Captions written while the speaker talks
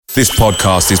This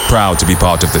podcast is proud to be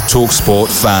part of the TalkSport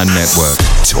Fan Network.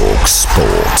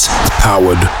 TalkSport.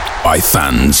 Powered by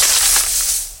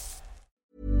fans.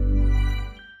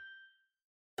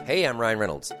 Hey, I'm Ryan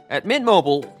Reynolds. At Mint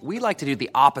Mobile, we like to do the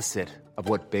opposite of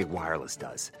what Big Wireless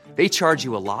does. They charge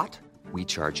you a lot, we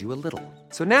charge you a little.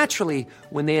 So naturally,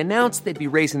 when they announced they'd be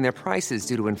raising their prices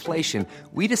due to inflation,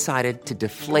 we decided to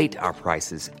deflate our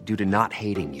prices due to not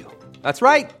hating you. That's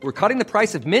right. We're cutting the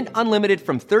price of Mint Unlimited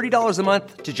from $30 a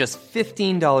month to just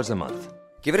 $15 a month.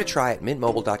 Give it a try at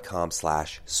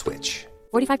mintmobile.com/switch.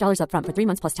 $45 up front for 3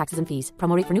 months plus taxes and fees.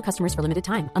 Promo rate for new customers for limited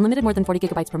time. Unlimited more than 40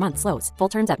 gigabytes per month. Slows full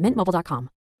terms at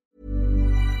mintmobile.com.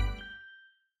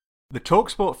 The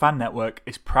TalkSport Fan Network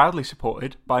is proudly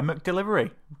supported by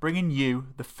McDelivery, bringing you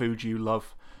the food you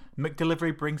love.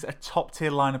 McDelivery brings a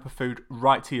top-tier lineup of food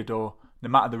right to your door. No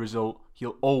matter the result,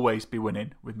 you'll always be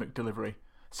winning with McDelivery.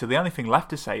 So the only thing left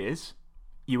to say is,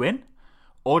 you in?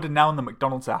 Order now on the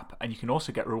McDonald's app, and you can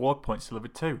also get reward points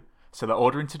delivered too. So that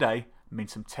ordering today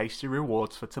means some tasty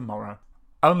rewards for tomorrow.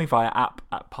 Only via app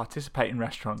at participating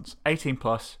restaurants. 18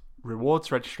 plus, rewards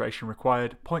registration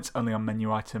required, points only on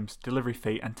menu items, delivery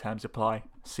fee and terms apply.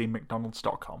 See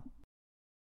mcdonalds.com.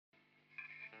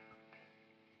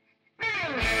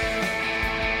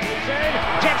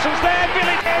 Jepson's there,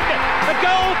 Billy in! A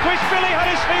goal, Chris Billy,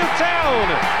 Huddersfield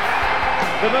Town!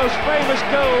 The most famous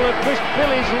goal of Chris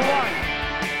Billy's life.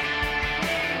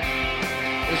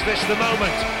 Is this the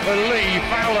moment for Lee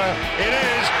Fowler? It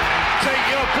is! Take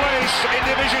your place in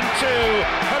Division 2,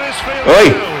 Huddersfield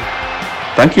Town!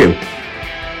 Thank you.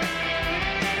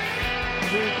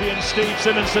 Champion Steve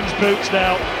Simonson's boots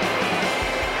now.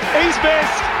 He's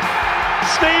missed!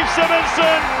 Steve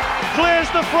Simonson clears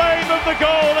the frame of the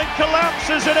goal and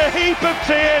collapses in a heap of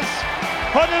tears.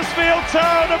 Huddersfield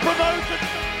Town are promoted.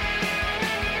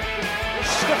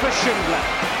 Mustafa Schindler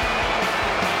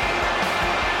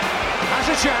has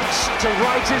a chance to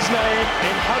write his name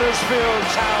in Huddersfield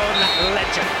Town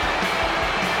legend.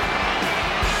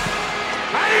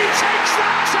 And he takes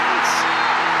that chance!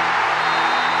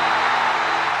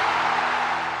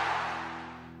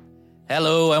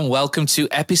 Hello and welcome to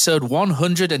episode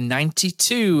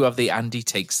 192 of the Andy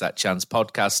Takes That Chance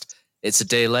podcast. It's a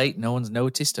day late, no one's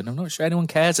noticed, and I'm not sure anyone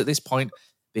cares at this point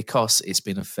because it's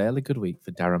been a fairly good week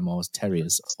for Darren Moore's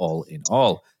Terriers, all in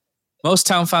all. Most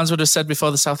Town fans would have said before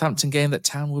the Southampton game that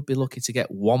Town would be lucky to get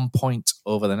 1 point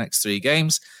over the next 3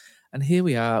 games, and here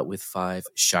we are with 5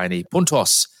 shiny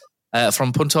puntos.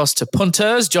 From puntos to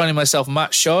punters, joining myself,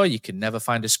 Matt Shaw. You can never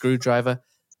find a screwdriver,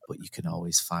 but you can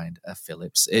always find a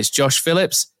Phillips. It's Josh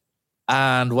Phillips.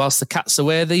 And whilst the cat's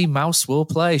away, the mouse will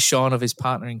play. Sean of his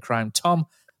partner in crime, Tom.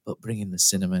 But bringing the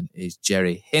cinnamon is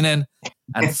Jerry Hinnan.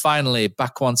 And finally,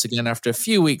 back once again after a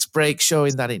few weeks break,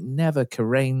 showing that it never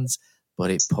rains, but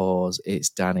it pours. It's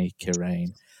Danny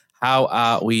Kerrane. How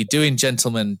are we doing,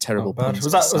 gentlemen? Terrible puns.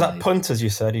 Was that punters you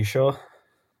said? Are you sure?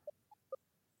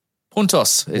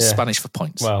 Puntos is Spanish for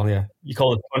points. Well, yeah. You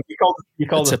call it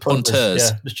punters.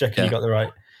 Yeah, just checking you got the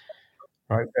right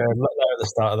let that at the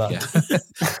start of that. Yeah.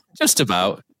 Just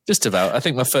about. I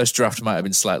think my first draft might have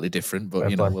been slightly different, but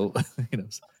you got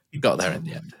there in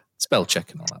the end. Spell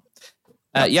check and all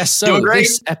that. Yes, so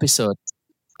this episode.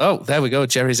 Oh, there we go.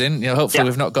 Jerry's in. Hopefully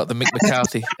we've not got the Mick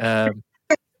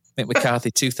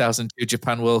McCarthy 2002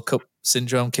 Japan World Cup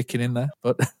syndrome kicking in there,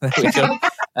 but there we go.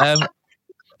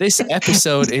 This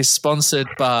episode is sponsored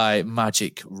by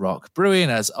Magic Rock Brewing,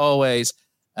 as always.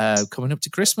 Coming up to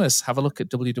Christmas, have a look at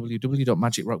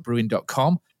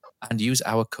www.magicrockbrewing.com and use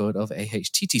our code of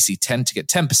AHTTC10 to get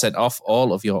 10% off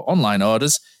all of your online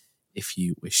orders if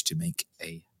you wish to make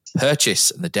a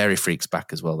purchase. And the Dairy Freak's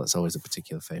back as well. That's always a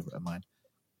particular favourite of mine.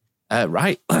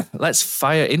 Right, let's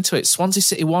fire into it. Swansea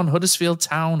City 1, Huddersfield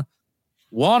Town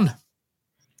 1.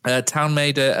 Town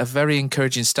made a very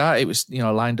encouraging start. It was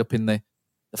lined up in the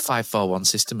 5-4-1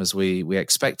 system as we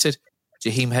expected.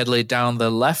 Jaheim Headley down the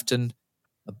left and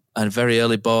very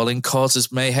early balling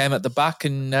causes mayhem at the back,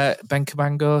 and Ben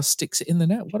Cabango sticks it in the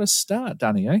net. What a start,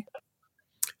 Danny, eh?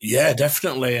 Yeah,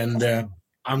 definitely. And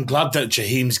I'm glad that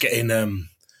Jaheim's getting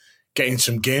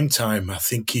some game time. I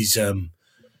think he's,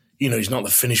 he's not the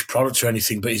finished product or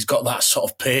anything, but he's got that sort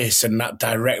of pace and that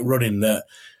direct running that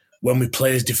when we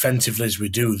play as defensively as we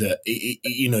do, that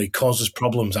he causes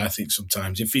problems. I think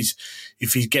sometimes if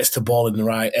he gets the ball in the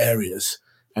right areas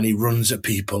and he runs at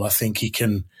people, I think he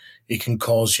can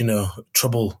cause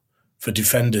trouble for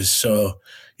defenders. So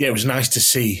yeah, it was nice to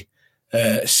see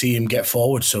him get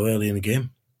forward so early in the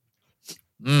game.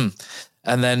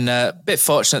 And then a bit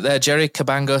fortunate there, Jerry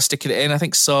Cabango sticking it in. I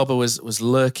think Sorba was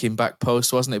lurking back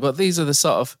post, wasn't it? But these are the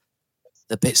sort of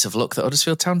the bits of luck that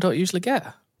Huddersfield Town don't usually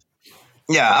get.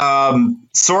 Yeah,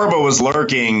 Sorba was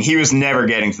lurking. He was never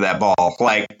getting to that ball.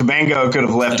 Like, Cabango could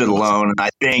have left it alone. And I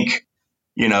think,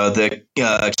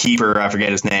 the keeper, I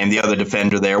forget his name, the other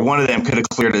defender there, one of them could have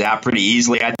cleared it out pretty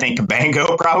easily. I think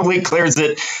Cabango probably clears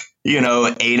it,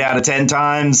 8 out of 10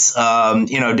 times.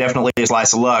 Definitely a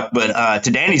slice of luck. But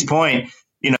to Danny's point,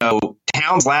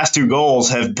 Town's last 2 goals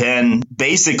have been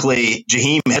basically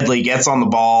Jaheim Headley gets on the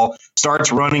ball,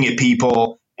 starts running at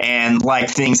people, and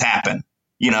things happen.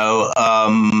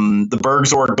 The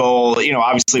Bergzorg goal,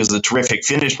 obviously was a terrific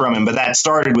finish from him, but that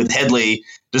started with Headley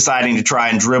deciding to try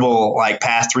and dribble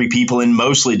past 3 people and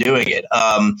mostly doing it.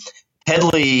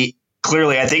 Headley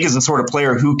clearly, I think, is the sort of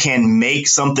player who can make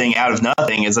something out of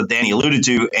nothing, as Danny alluded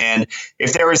to. And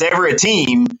if there was ever a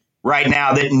team right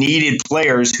now that needed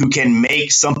players who can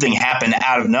make something happen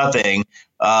out of nothing,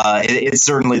 it's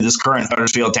certainly this current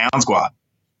Huddersfield Town squad.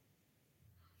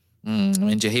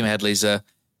 Jaheim Headley's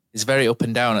he's very up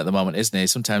and down at the moment, isn't he?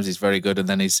 Sometimes he's very good, and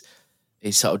then he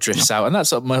sort of drifts out, and that's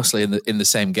sort of mostly in the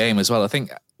same game as well. I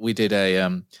think we did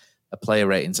a player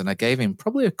ratings, and I gave him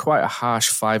probably quite a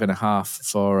harsh 5.5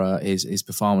 for his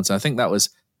performance. And I think that was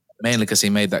mainly because he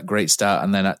made that great start,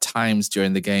 and then at times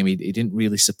during the game he didn't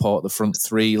really support the front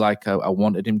 3 like I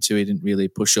wanted him to. He didn't really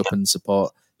push up and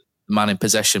support the man in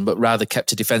possession, but rather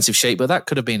kept a defensive shape. But that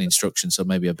could have been instruction, so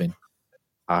maybe I've been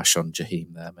harsh on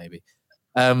Jaheim there. Maybe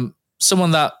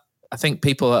someone that I think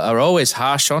people are always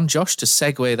harsh on, Josh, to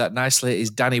segue that nicely, is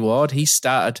Danny Ward. He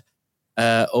started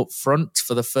up front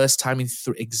for the first time in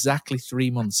exactly 3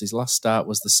 months. His last start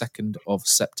was the 2nd of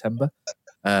September.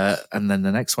 And then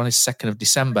the next one is 2nd of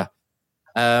December.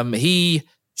 He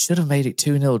should have made it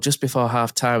 2-0 just before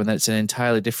half-time, and then it's an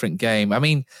entirely different game. I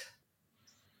mean,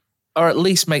 or at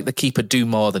least make the keeper do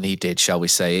more than he did, shall we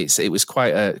say. It was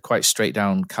quite straight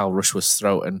down Cal Rushworth's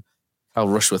throat, and Cal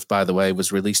Rushworth, by the way,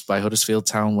 was released by Huddersfield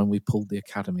Town when we pulled the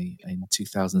academy in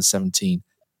 2017.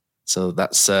 So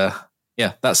that's a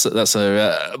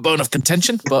bone of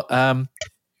contention. But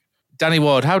Danny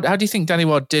Ward, how do you think Danny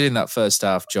Ward did in that first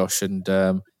half, Josh? And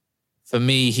for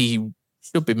me, he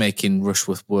should be making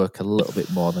Rushworth work a little bit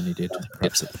more than he did.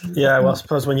 Yeah, well, I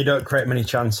suppose when you don't create many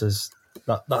chances,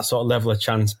 that sort of level of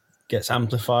chance gets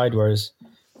amplified. Whereas,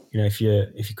 if you're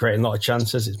creating a lot of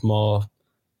chances, it's more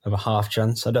of a half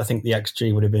chance. I don't think the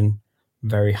XG would have been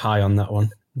very high on that one.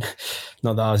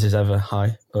 Not that ours is ever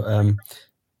high, but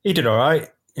he did all right.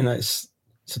 It's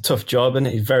a tough job, and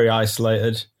he's very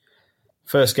isolated.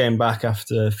 First game back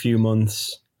after a few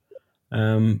months.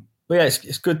 But yeah,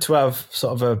 it's good to have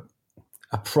sort of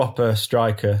a proper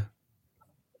striker,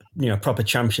 proper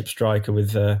championship striker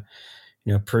with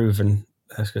proven.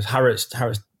 Because Harris,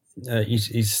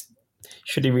 he's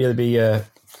should he really be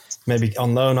maybe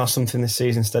on loan or something this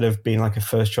season instead of being like a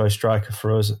first choice striker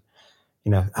for us?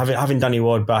 Having Danny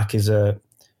Ward back is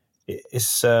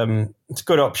it's a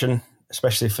good option,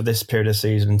 especially for this period of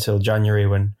season until January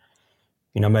when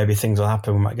maybe things will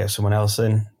happen. We might get someone else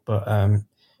in, but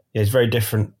it's very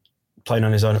different playing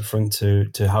on his own up front to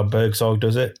how Bergzorg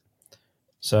does it.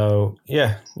 So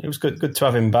yeah, it was good to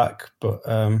have him back, but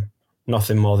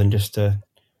nothing more than just a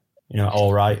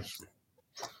all right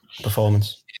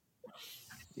performance.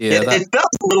 Yeah, it felt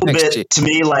a little bit to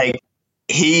me like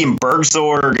he and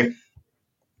Bergzorg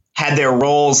had their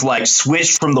roles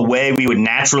switched from the way we would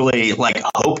naturally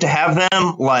hope to have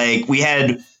them. We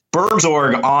had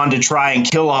Bergzorg on to try and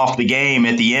kill off the game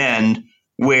at the end,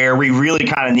 where we really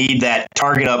kind of need that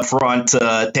target up front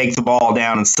to take the ball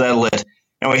down and settle it.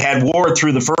 And we had Ward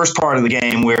through the first part of the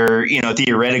game where,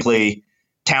 theoretically,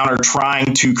 Town are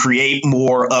trying to create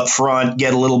more up front,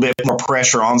 get a little bit more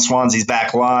pressure on Swansea's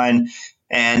back line.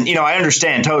 And, I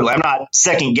understand totally. I'm not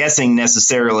second guessing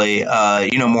necessarily,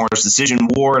 Moore's decision.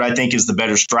 Ward, I think, is the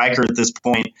better striker at this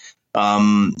point.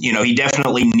 He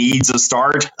definitely needs a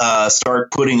start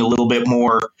putting a little bit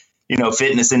more,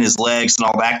 fitness in his legs and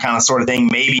all that kind of sort of thing.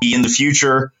 Maybe in the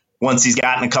future, once he's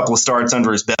gotten a couple of starts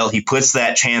under his belt, he puts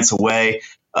that chance away.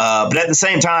 But at the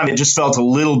same time, it just felt a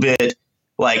little bit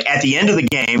like at the end of the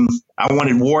game, I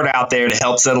wanted Ward out there to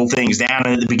help settle things down.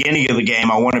 And at the beginning of the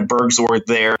game, I wanted Bergzorg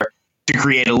there to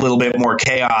create a little bit more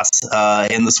chaos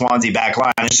in the Swansea back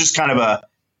line. It's just kind of a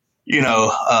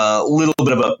little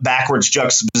bit of a backwards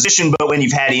juxtaposition. But when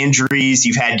you've had injuries,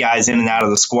 you've had guys in and out of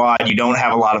the squad, you don't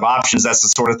have a lot of options. That's the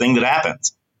sort of thing that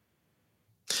happens.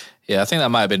 Yeah, I think that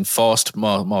might have been forced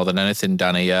more than anything,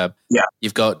 Danny.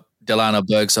 You've got Delano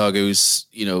Bergzorg, who's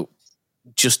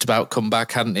just about come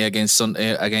back, hadn't he? Did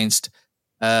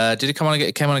he come on?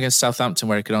 Came on against Southampton,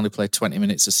 where he could only play 20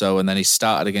 minutes or so, and then he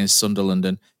started against Sunderland,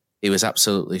 and he was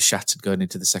absolutely shattered going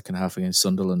into the second half against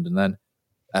Sunderland. And then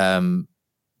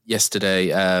yesterday,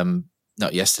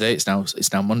 not yesterday. It's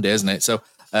now Monday, isn't it? So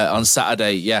on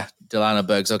Saturday, Delano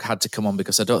Bergzorg had to come on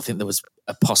because I don't think there was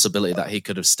a possibility that he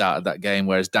could have started that game.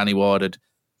 Whereas Danny Ward had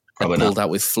pulled out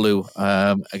with flu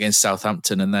against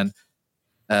Southampton, and then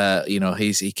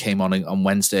he came on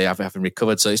Wednesday having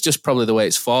recovered. So it's just probably the way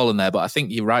it's fallen there. But I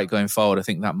think you're right going forward. I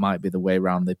think that might be the way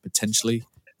around. They potentially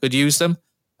could use them,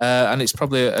 and it's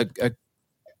probably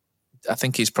I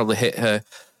think he's probably hit a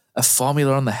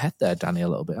formula on the head there, Danny, a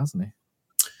little bit, hasn't he?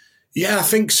 Yeah, I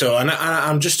think so, and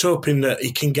I'm just hoping that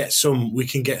we can get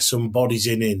some bodies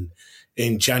in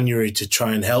January to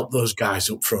try and help those guys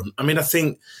up front. I mean, I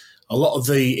think a lot of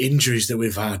the injuries that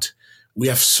we've had, we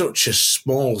have such a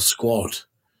small squad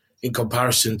in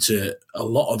comparison to a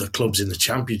lot of the clubs in the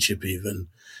Championship, even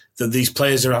that these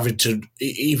players are having to,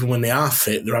 even when they are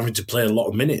fit, they're having to play a lot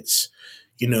of minutes.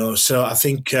 So I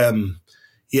think, I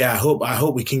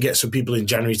hope we can get some people in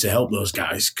January to help those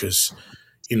guys because,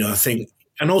 I think.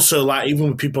 And also, like even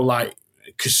with people like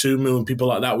Kasumu and people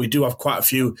like that, we do have quite a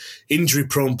few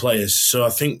injury-prone players. So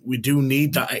I think we do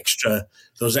need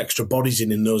those extra bodies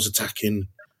in those attacking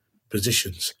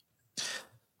positions.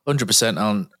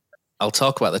 100%. I'll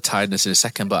talk about the tiredness in a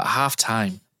second, but at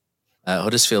half-time,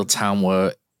 Huddersfield Town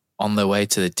were on their way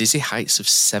to the dizzy heights of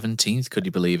 17th. Could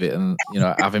you believe it? And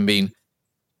having been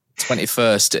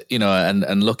 21st,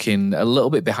 and looking a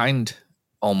little bit behind,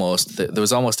 almost there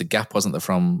was almost a gap, wasn't there,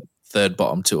 from third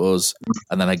bottom to us,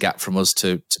 and then a gap from us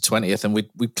to 20th, and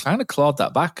we kind of clawed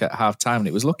that back at half time, and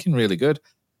it was looking really good.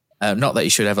 Not that you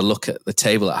should ever look at the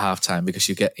table at half time because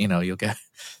you're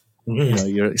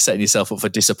setting yourself up for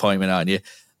disappointment, aren't you?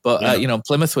 But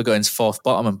Plymouth were going fourth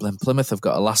bottom, and Plymouth have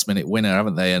got a last minute winner,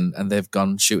 haven't they? And they've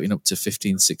gone shooting up to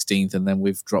 15th, 16th, and then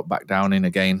we've dropped back down in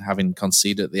again, having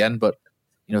conceded at the end. But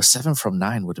 7 from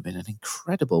 9 would have been an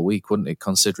incredible week, wouldn't it?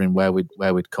 Considering where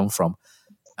we'd come from,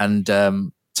 and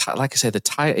like I say,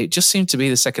 it just seemed to be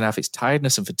the second half. It's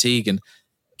tiredness and fatigue. And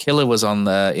Ian Kilroy was on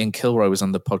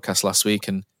the podcast last week,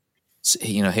 and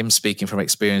him speaking from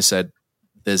experience said,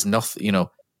 "There's nothing.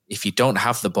 If you don't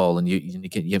have the ball and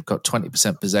you've got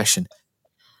 20% possession,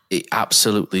 it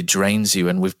absolutely drains you."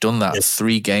 And we've done that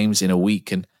 3 games in a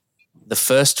week. And the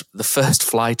first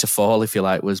fly to fall, if you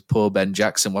like, was poor Ben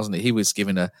Jackson, wasn't it? He was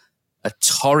given a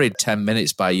torrid 10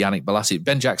 minutes by Yannick Bolasie.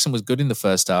 Ben Jackson was good in the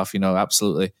first half,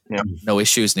 absolutely no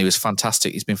issues, and he was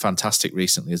fantastic. He's been fantastic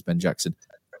recently as Ben Jackson.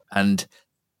 And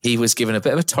he was given a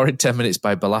bit of a torrid 10 minutes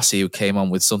by Bolasie, who came on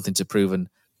with something to prove, and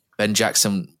Ben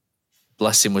Jackson,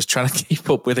 bless him, was trying to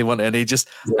keep up with him, and he just,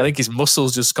 I think his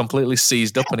muscles just completely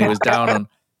seized up, and he was down on,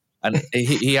 and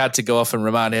he had to go off, and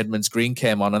Romani Edmonds-Green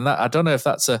came on, and that, I don't know if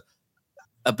that's a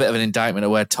bit of an indictment of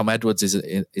where Tom Edwards is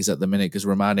at the minute, because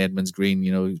Romani Edmonds-Green,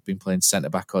 who's been playing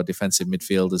centre-back or defensive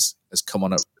midfield, has come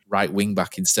on at right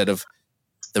wing-back instead of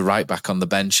the right-back on the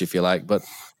bench, if you like. But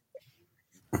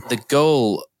the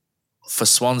goal for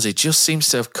Swansea just seems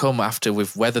to have come after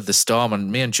we've weathered the storm,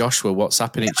 and me and Josh were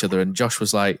WhatsApping each other, and Josh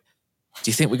was like, "Do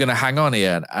you think we're going to hang on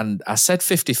here?" And I said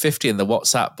 50-50 in the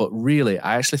WhatsApp, but really,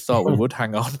 I actually thought we would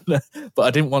hang on. But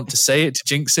I didn't want to say it to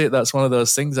jinx it. That's one of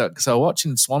those things. Because I was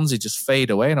watching Swansea just fade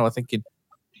away, and I was thinking,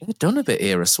 they've done a bit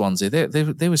here, Swansea.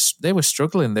 They were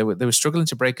struggling. They were struggling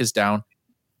to break us down.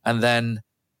 And then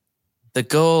the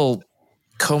goal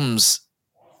comes,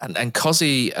 and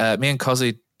Cozzy, me and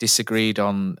Cozzy disagreed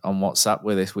on WhatsApp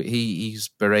with it. He's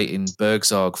berating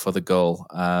Bergzorg for the goal.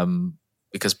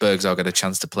 Because Bergzorg had a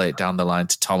chance to play it down the line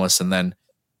to Thomas, and then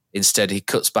instead he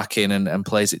cuts back in and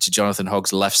plays it to Jonathan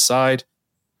Hogg's left side.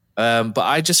 But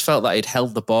I just felt that he'd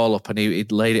held the ball up and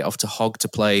he'd laid it off to Hogg to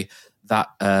play that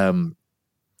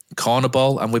corner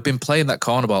ball. And we've been playing that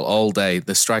corner ball all day.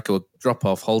 The striker would drop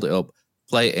off, hold it up,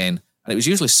 play it in. And it was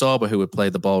usually Sorba who would play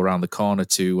the ball around the corner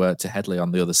to Headley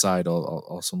on the other side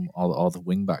or the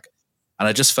wing back. And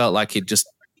I just felt like he'd just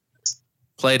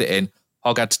played it in.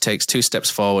 Hogg had to take 2 steps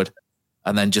forward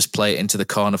and then just play it into the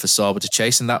corner for Sorba to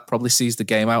chase, and that probably sees the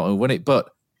game out and win it. But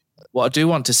what I do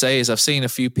want to say is I've seen a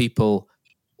few people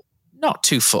not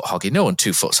 2-foot Hoggy. No one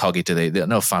 2-foots Hoggy, do they?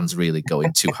 No fans really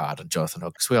going too hard on Jonathan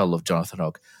Hogg, because we all love Jonathan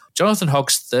Hogg. Jonathan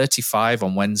Hogg's 35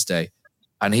 on Wednesday,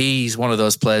 and he's one of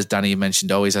those players, Danny, you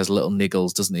mentioned, always has little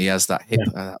niggles, doesn't he? He has that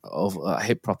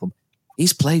hip problem.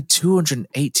 He's played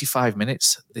 285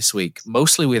 minutes this week,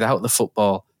 mostly without the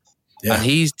football. Yeah.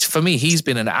 And for me, he's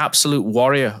been an absolute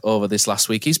warrior over this last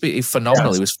week. He's been phenomenal.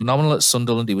 Yes. He was phenomenal at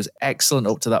Sunderland. He was excellent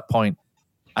up to that point.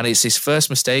 And it's his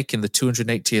first mistake in the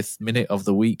 280th minute of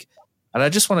the week. And I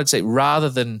just wanted to say, rather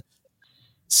than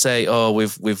say, oh,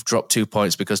 we've dropped 2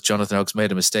 points because Jonathan Hogg's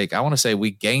made a mistake, I want to say we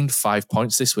gained 5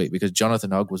 points this week because Jonathan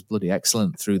Hogg was bloody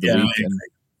excellent through the week.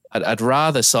 And I'd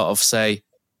rather sort of say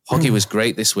Hoggy was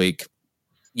great this week.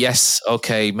 yes,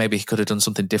 okay, maybe he could have done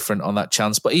something different on that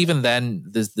chance. But even then,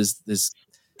 there's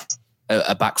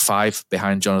a back five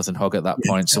behind Jonathan Hogg at that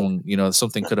point.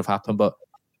 Something could have happened. But,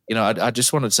 I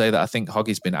just wanted to say that I think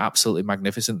Hoggy's been absolutely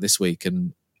magnificent this week.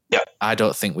 And I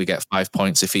don't think we get 5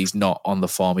 points if he's not on the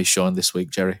form he's showing this week,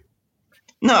 Jerry.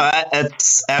 No,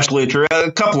 that's absolutely true.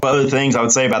 A couple of other things I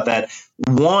would say about that.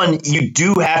 One, you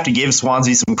do have to give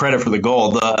Swansea some credit for the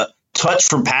goal. The touch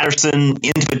from Patterson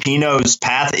into Patino's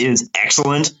path is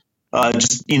excellent.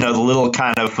 The little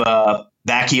kind of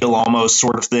back heel almost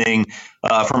sort of thing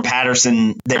from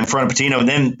Patterson there in front of Patino. And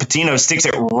then Patino sticks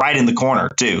it right in the corner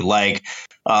too.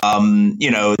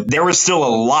 There was still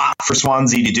a lot for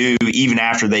Swansea to do even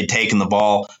after they'd taken the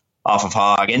ball off of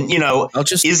Hogg. And, I'll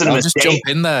just jump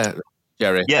in there,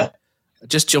 Jerry. Yeah.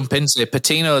 Just jump in, say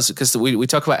Patino's, because we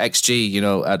talk about XG,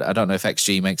 I don't know if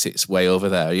XG makes its way over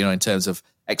there, in terms of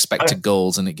expected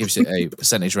goals, and it gives it a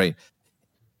percentage rate.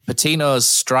 Patino's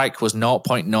strike was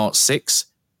 0.06,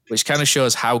 which kind of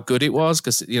shows how good it was,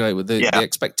 because, the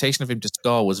expectation of him to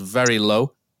score was very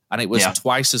low, and it was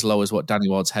twice as low as what Danny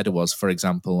Ward's header was, for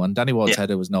example. And Danny Ward's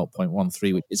header was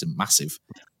 0.13, which isn't massive.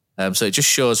 So it just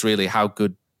shows really how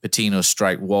good Patino's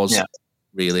strike was,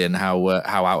 really, and how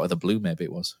out of the blue maybe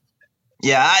it was.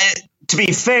 Yeah, to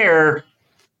be fair,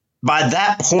 by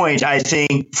that point, I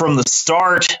think from the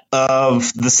start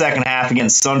of the second half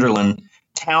against Sunderland,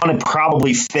 Town had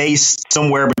probably faced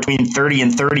somewhere between 30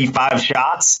 and 35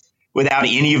 shots without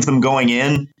any of them going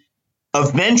in.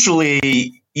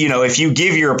 Eventually, if you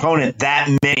give your opponent that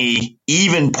many,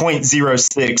 even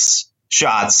 0.06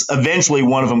 shots, eventually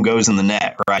one of them goes in the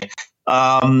net, right?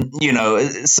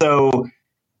 So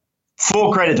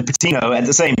full credit to Patino at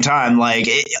the same time.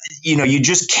 You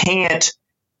just can't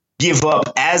give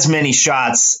up as many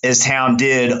shots as Town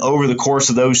did over the course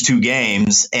of those two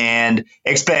games and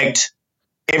expect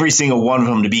every single one of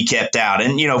them to be kept out.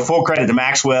 And, full credit to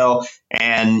Maxwell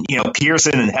and,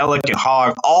 Pearson and Hellick and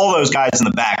Hogg, all those guys in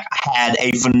the back had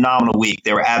a phenomenal week.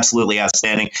 They were absolutely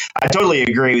outstanding. I totally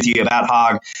agree with you about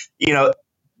Hogg.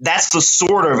 That's the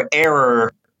sort of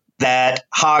error that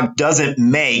Hogg doesn't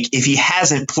make if he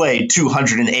hasn't played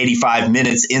 285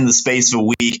 minutes in the space of a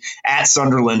week at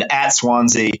Sunderland, at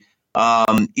Swansea.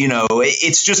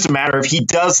 It's just a matter of he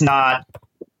does not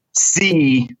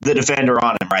see the defender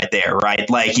on him right there, right?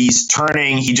 He's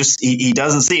turning, he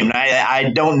doesn't see him. And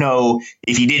I don't know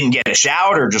if he didn't get a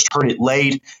shout or just heard it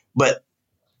late, but,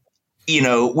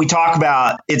 we talk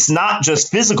about it's not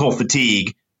just physical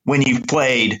fatigue when you've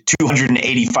played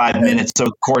 285 minutes over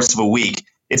the course of a week.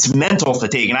 It's mental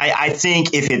fatigue. And I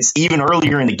think if it's even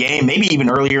earlier in the game, maybe even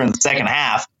earlier in the second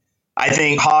half, I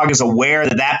think Hogg is aware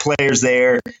that player's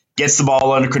there, gets the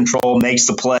ball under control, makes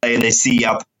the play, and they see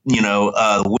out,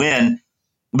 the win.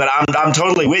 But I'm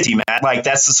totally with you, Matt.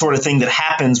 That's the sort of thing that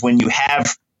happens when you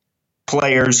have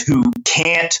players who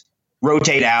can't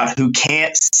rotate out, who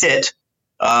can't sit,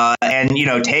 and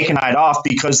take a night off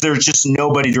because there's just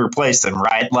nobody to replace them,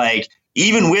 right?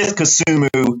 Even with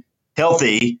Kasumu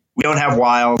healthy, we don't have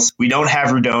Wiles, we don't have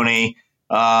Rudoni.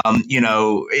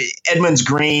 Edmonds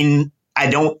Green, I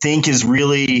don't think is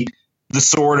really the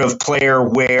sort of player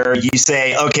where you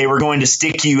say, okay, we're going to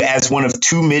stick you as one of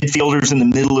two midfielders in the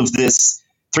middle of this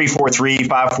 3-4-3,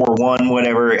 5-4-1,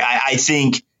 whatever. I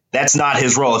think that's not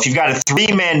his role. If you've got a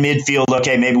three-man midfield,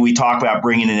 okay, maybe we talk about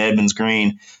bringing in Edmonds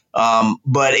Green.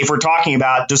 But if we're talking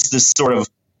about just this sort of,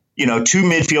 two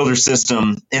midfielder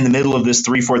system in the middle of this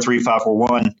 3-4-3,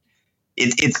 5-4-1,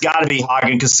 it's got to be Hogg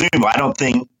and Kasumu. I don't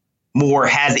think Moore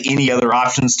has any other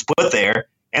options to put there.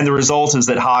 And the result is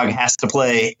that Hogg has to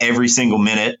play every single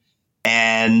minute.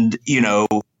 And,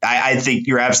 I think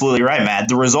you're absolutely right, Matt.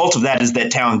 The result of that is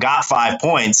that Town got 5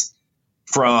 points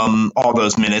from all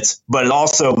those minutes, but it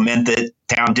also meant that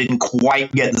Town didn't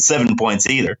quite get the 7 points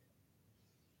either.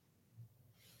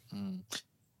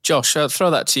 Josh, I'll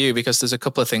throw that to you because there's a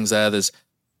couple of things there. There's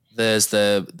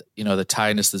the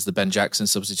tiredness, there's the Ben Jackson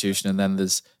substitution, and then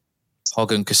there's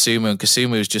Hogg and Kasumu. And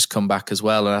Kasumu's just come back as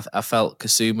well. And I felt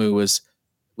Kasumu was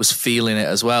feeling it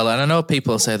as well. And I know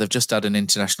people say they've just had an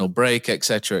international break,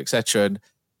 etc., etc. And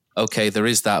okay, there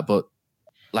is that, but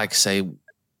like I say,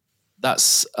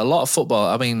 that's a lot of football.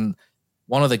 I mean,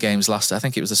 one of the games I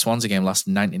think it was the Swansea game,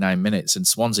 lasted 99 minutes, and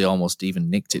Swansea almost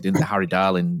even nicked it. Didn't Harry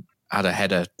Darling had a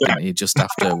header just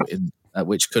after,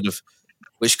 which could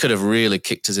have really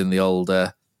kicked us in the old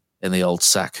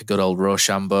sack. Good old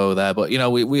Rochambeau there, but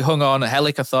we hung on.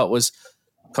 Hellick, I thought,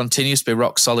 continues to be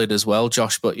rock solid as well,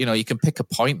 Josh. But you can pick a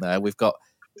point there. We've got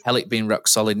Hellick being rock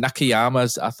solid.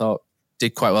 Nakayama, I thought,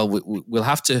 did quite well. We'll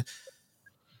have to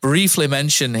briefly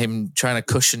mention him trying to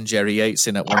cushion Jerry Yates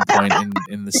in at one point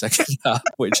in the second half,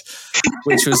 which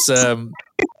was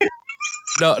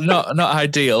not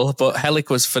ideal. But Helik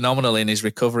was phenomenal in his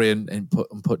recovery and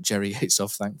put Jerry Yates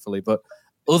off, thankfully. But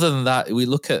other than that, we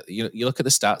look at you look at the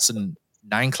stats, and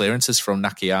 9 clearances from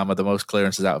Nakayama, the most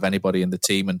clearances out of anybody in the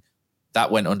team, and that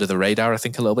went under the radar, I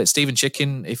think, a little bit. Stephen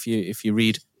Chicken, if you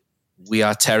read We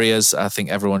Are Terriers, I think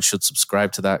everyone should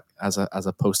subscribe to that as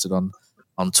I posted on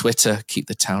Twitter. Keep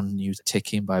the town news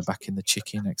ticking by backing the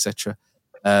chicken, etc.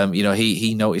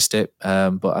 He noticed it,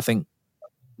 but I think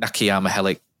Nakayama,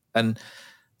 Helik, and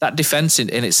that defense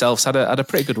in itself had a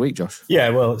pretty good week, Josh. Yeah,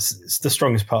 well, it's the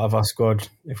strongest part of our squad,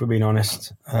 if we're being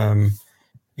honest,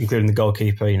 including the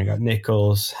goalkeeper. You got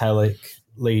Nichols, Helik,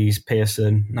 Lees,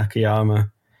 Pearson,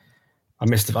 Nakayama. I've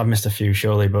missed a few,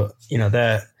 surely, but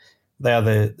they are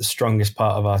the strongest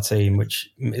part of our team, which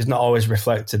is not always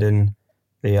reflected in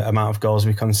the amount of goals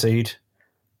we concede.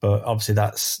 But obviously,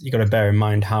 you got to bear in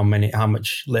mind how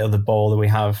much little the ball that we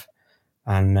have,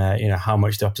 and how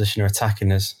much the opposition are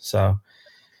attacking us. So,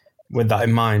 with that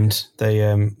in mind,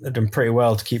 they've done pretty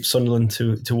well to keep Sunderland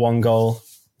to 1 goal,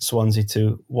 Swansea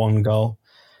to 1 goal.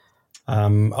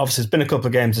 Obviously, there's been a couple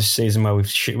of games this season where we've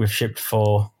shipped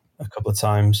 4 a couple of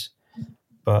times,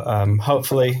 but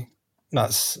hopefully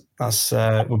that's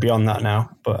we're beyond that now.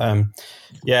 But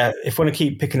if we want to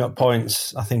keep picking up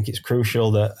points, I think it's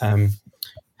crucial that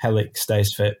Helik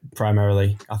stays fit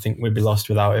primarily. I think we'd be lost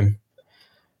without him.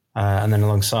 And then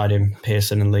alongside him,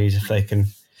 Pearson and Lees, if they can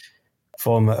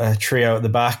form a trio at the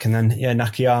back. And then,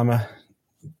 Nakayama,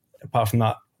 apart from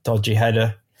that dodgy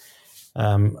header.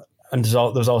 And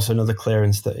there was also another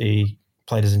clearance that he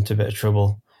played us into a bit of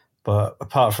trouble. But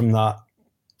apart from that,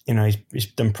 he's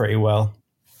done pretty well.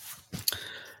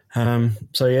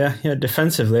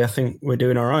 Defensively, I think we're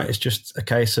doing all right. It's just a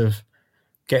case of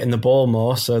getting the ball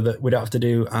more so that we don't have to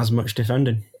do as much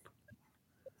defending.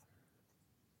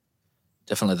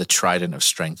 Definitely the trident of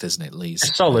strength, isn't it, Lees?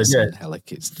 It's solid, yeah.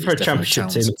 Helik, it's for a championship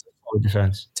team, it's a solid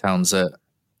defence. Towns,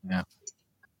 yeah.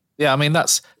 I mean,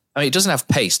 it doesn't have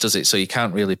pace, does it? So you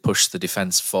can't really push the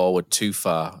defence forward too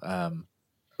far.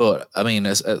 But I mean,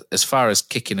 as far as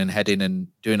kicking and heading and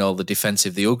doing all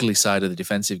the ugly side of the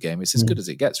defensive game, it's as good as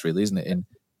it gets, really, isn't it?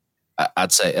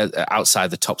 I'd say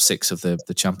outside the top 6 of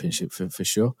the championship for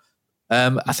sure.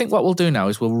 I think what we'll do now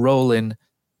is we'll roll in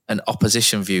an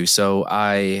opposition view. So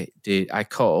I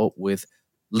caught up with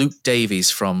Luke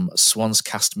Davies from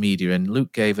Swanscast Media, and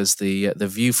Luke gave us the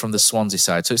view from the Swansea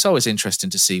side. So it's always interesting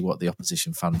to see what the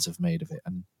opposition fans have made of it,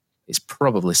 and it's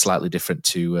probably slightly different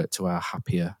to our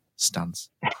happier stance.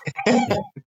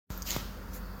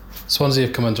 Swansea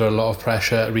have come under a lot of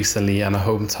pressure recently, and a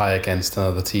home tie against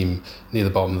another team near the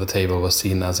bottom of the table was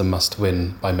seen as a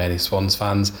must-win by many Swans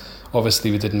fans.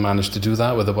 Obviously, we didn't manage to do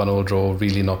that, with a 1-1 draw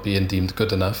really not being deemed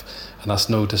good enough, and that's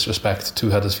no disrespect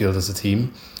to Huddersfield as a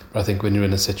team. But I think when you're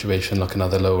in a situation looking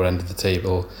at the lower end of the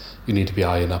table, you need to be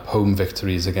eyeing up home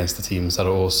victories against the teams that are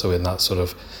also in that sort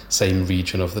of same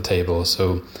region of the table.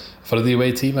 So for the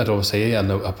away team, I'd always say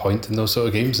a point in those sort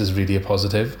of games is really a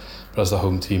positive, but as the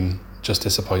home team, just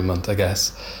disappointment, I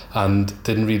guess, and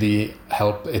didn't really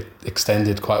help. It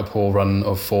extended quite a poor run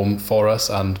of form for us,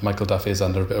 and Michael Duffy is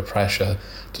under a bit of pressure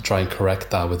to try and correct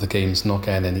that, with the games not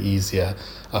getting any easier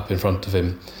up in front of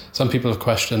him. Some people have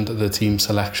questioned the team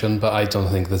selection, but I don't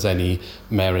think there's any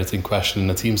merit in questioning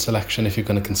the team selection. If you're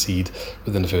going to concede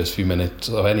within the first few minutes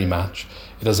of any match,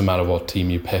 it doesn't matter what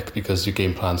team you pick, because your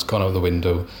game plan's gone out the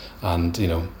window. And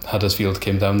Huddersfield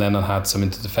came down then and had something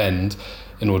to defend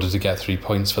in order to get 3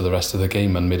 points for the rest of the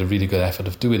game, and made a really good effort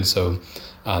of doing so.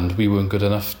 And we weren't good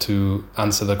enough to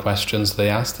answer the questions they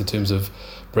asked in terms of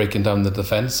breaking down the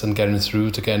defence and getting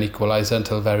through to get an equaliser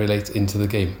until very late into the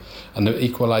game. And the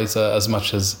equaliser, as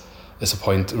much as it's a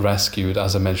point rescued,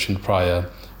 as I mentioned prior,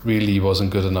 really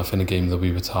wasn't good enough in a game that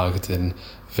we were targeting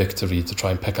victory to try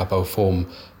and pick up our form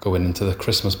going into the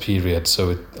Christmas period.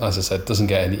 So it, as I said, doesn't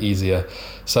get any easier.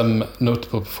 Some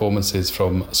notable performances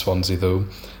from Swansea though.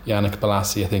 Yannick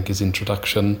Bolasie, I think his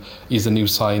introduction, he's a new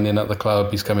signing at the club.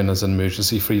 He's come in as an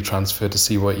emergency free transfer to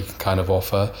see what he can kind of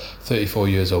offer. 34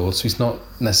 years old, so he's not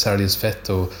necessarily as fit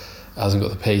or hasn't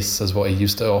got the pace as what he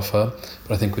used to offer,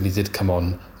 but I think when he did come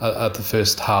on at the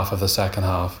first half of the second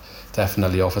half,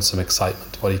 definitely offered some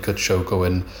excitement, what he could show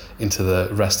going into the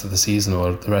rest of the season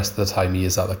or the rest of the time he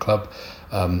is at the club.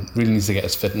 Really needs to get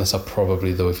his fitness up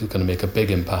probably though if he's going to make a big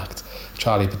impact.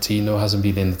 Charlie Patino hasn't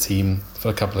been in the team for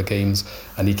a couple of games,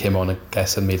 and he came on, I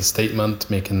guess, and made a statement,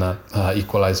 making that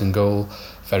equalising goal.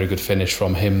 Very good finish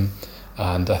from him,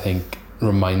 and I think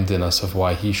reminding us of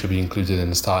why he should be included in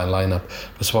the starting lineup.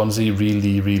 But Swansea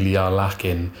really, really are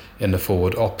lacking in the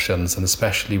forward options, and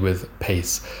especially with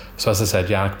pace. So as I said,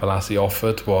 Yannick Bolasie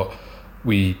offered what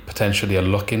we potentially are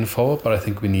looking for, but I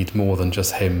think we need more than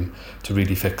just him to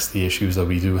really fix the issues that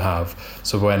we do have.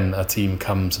 So when a team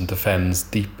comes and defends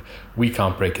deep, we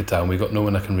can't break it down. We've got no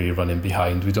one that can really run in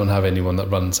behind. We don't have anyone that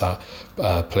runs at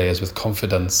players with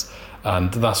confidence.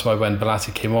 And that's why when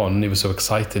Bolasie came on, it was so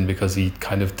exciting, because he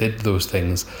kind of did those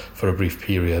things for a brief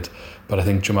period. But I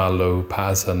think Jamal Lowe,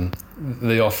 Patterson,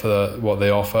 they offer what they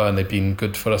offer, and they've been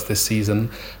good for us this season,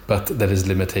 but there is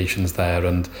limitations there,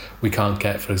 and we can't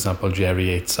get, for example, Jerry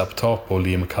Yates up top, or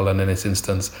Liam Cullen in this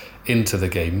instance, into the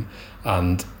game.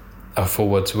 And our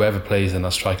forwards, whoever plays in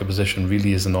that striker position,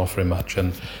 really isn't offering much,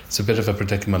 and it's a bit of a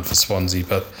predicament for Swansea.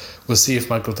 But we'll see if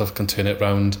Michael Duff can turn it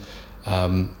round.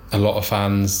 A lot of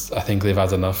fans, I think they've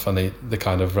had enough, and they're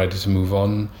kind of ready to move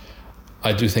on.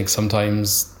 I do think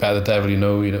sometimes, better the devil you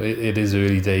know, it is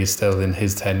early days still in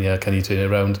his tenure. Can he turn it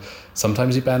around?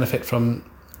 Sometimes you benefit from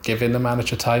giving the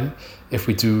manager time. If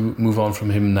we do move on from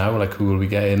him now, like, who will we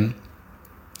get in?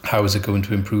 How is it going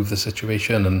to improve the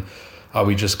situation? And are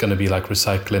we just going to be like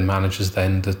recycling managers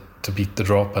then to beat the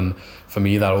drop? And for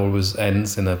me, that always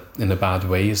ends in a bad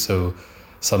way. So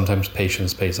sometimes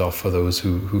patience pays off for those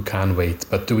who can wait.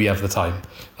 But do we have the time?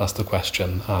 That's the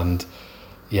question. And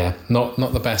yeah, not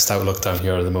the best outlook down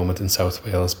here at the moment in South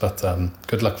Wales, but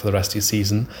good luck for the rest of your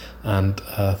season, and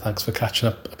thanks for catching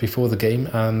up before the game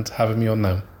and having me on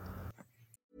now.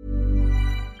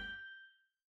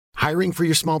 Hiring for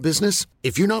your small business?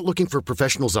 If you're not looking for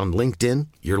professionals on LinkedIn,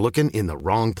 you're looking in the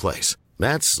wrong place.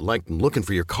 That's like looking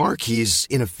for your car keys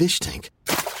in a fish tank.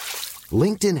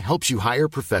 LinkedIn helps you hire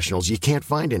professionals you can't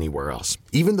find anywhere else,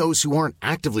 even those who aren't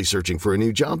actively searching for a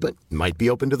new job but might be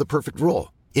open to the perfect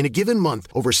role. In a given month,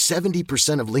 over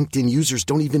 70% of LinkedIn users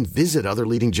don't even visit other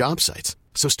leading job sites.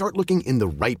 So start looking in the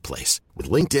right place. With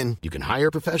LinkedIn, you can hire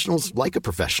professionals like a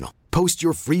professional. Post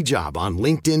your free job on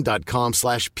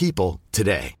linkedin.com/people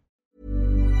today.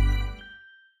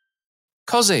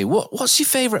 Cozzy, what's your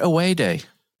favourite away day?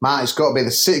 Matt, it's got to be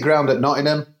the City Ground at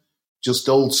Nottingham. Just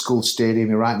old school stadium,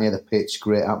 you're right near the pitch,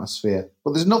 great atmosphere.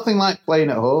 But there's nothing like playing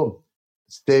at home.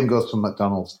 The same goes for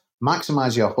McDonald's.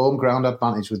 Maximise your home ground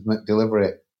advantage with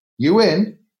McDelivery. You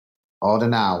in? Order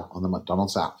now on the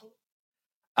McDonald's app.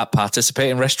 At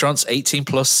participating restaurants, 18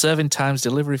 plus, serving times,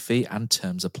 delivery fee and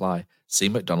terms apply. See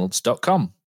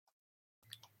mcdonalds.com.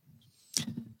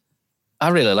 I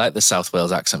really like the South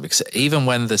Wales accent, because even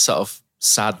when they're sort of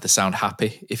sad, they sound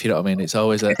happy, if you know what I mean. It's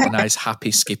always a nice,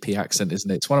 happy, skippy accent, isn't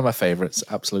it? It's one of my favourites,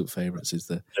 absolute favourites, is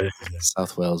the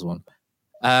South Wales one.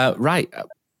 Right,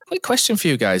 quick question for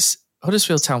you guys.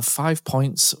 Huddersfield Town, 5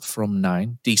 points from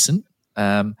 9. Decent.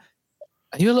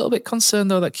 Are you a little bit concerned,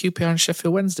 though, that QPR and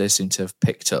Sheffield Wednesday seem to have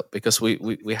picked up? Because we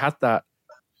had that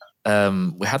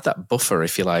buffer,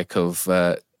 if you like, of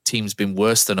teams being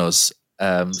worse than us.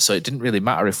 So it didn't really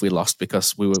matter if we lost,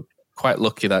 because we were quite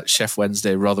lucky that Sheff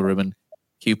Wednesday, Rotherham and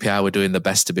QPR were doing the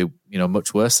best to be,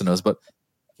 much worse than us. But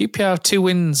QPR, 2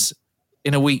 wins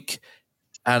in a week,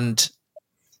 and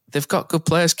they've got good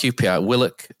players, QPR,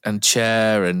 Willock and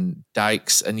Chair and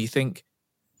Dykes, and you think,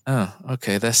 oh,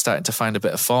 okay, they're starting to find a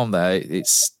bit of form there.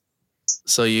 It's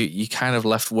so you kind of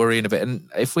left worrying a bit. And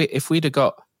if we'd have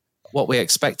got what we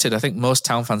expected, I think most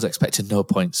Town fans expected no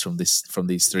points from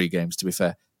these 3 games. To be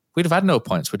fair, if we'd have had no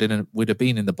points, we'd have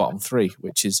been in the bottom 3,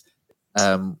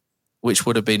 which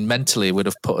would have been mentally would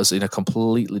have put us in a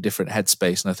completely different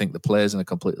headspace, and I think the players in a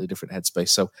completely different headspace.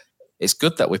 So it's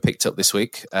good that we picked up this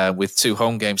week with 2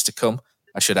 home games to come.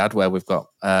 I should add, where we've got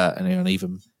an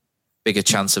even bigger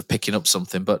chance of picking up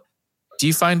something. But do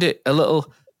you find it a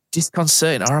little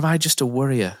disconcerting, or am I just a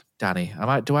worrier, Danny?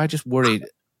 Do I just worry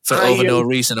over no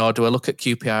reason, or do I look at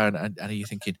QPR and are you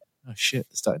thinking, oh shit,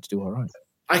 they're starting to do all right?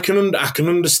 I can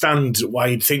understand why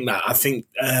you'd think that. I think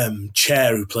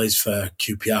Chair, who plays for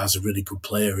QPR, is a really good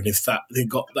player, and if they've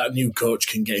got that new coach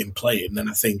can get him playing, then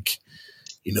I think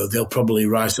they'll probably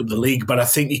rise up the league. But I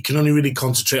think you can only really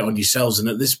concentrate on yourselves, and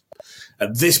at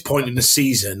this point in the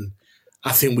season,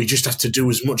 I think we just have to do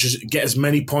as much as get as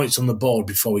many points on the board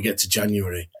before we get to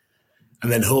January,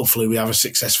 and then hopefully we have a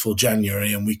successful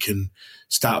January and we can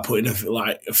start putting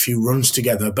a few runs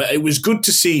together. But it was good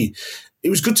to see. It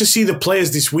was good to see the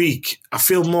players this week. I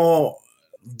feel more.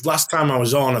 Last time I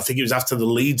was on, I think it was after the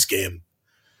Leeds game,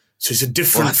 so it's a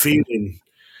different feeling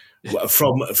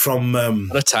from.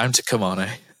 What a time to come on,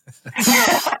 eh?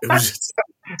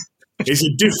 It's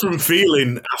a different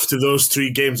feeling after those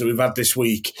 3 games that we've had this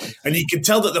week, and you can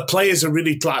tell that the players are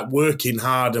really working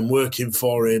hard and working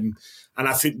for him. And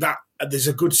I think that there's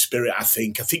a good spirit, I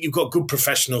think. I think you've got good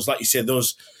professionals, like you said,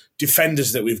 those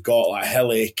defenders that we've got, like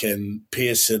Hellick and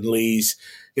Pearson, Lees.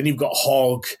 Then you've got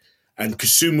Hogg and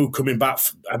Kusumu coming back.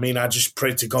 I mean, I just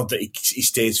pray to God that he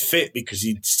stays fit because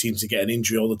he seems to get an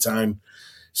injury all the time.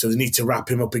 So they need to wrap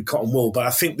him up in cotton wool. But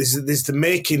I think there's the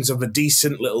makings of a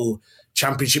decent little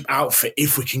championship outfit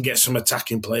if we can get some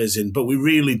attacking players in. But we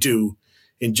really do,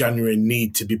 in January,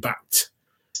 need to be backed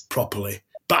properly.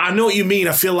 But I know what you mean.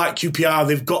 I feel like QPR,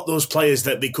 they've got those players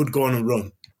that they could go on and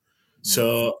run.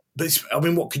 So, but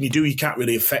what can you do? We can't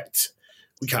affect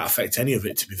any of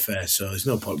it, to be fair. So there's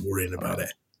no point worrying about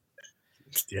it.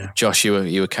 Yeah. Josh, you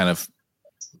were kind of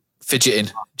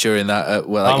fidgeting during that.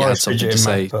 You had something to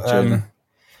say. But,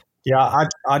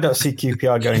 I don't see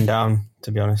QPR going down,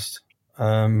 to be honest.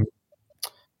 I'm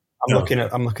looking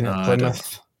at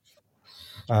Plymouth.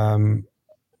 They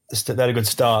had a good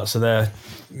start, so they're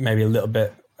maybe a little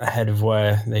bit ahead of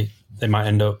where they might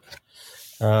end up.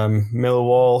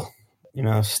 Millwall,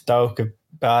 Stoke are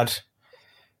bad.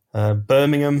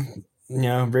 Birmingham,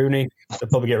 Rooney, they'll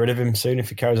probably get rid of him soon if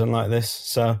he carries on like this.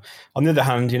 So, on the other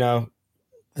hand,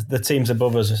 the teams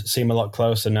above us seem a lot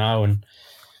closer now, and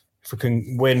if we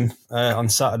can win on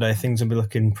Saturday, things will be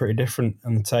looking pretty different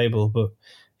on the table. But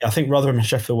I think Rotherham and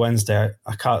Sheffield Wednesday,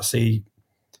 I can't see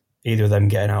either of them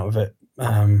getting out of it.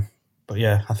 But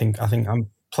yeah, I think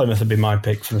Plymouth would be my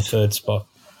pick for the third spot.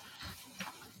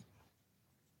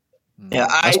 Yeah,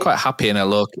 I was quite happy in a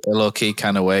low key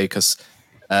kind of way because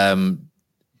I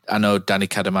know Danny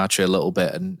Cadamartri a little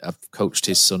bit, and I've coached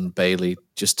his son Bailey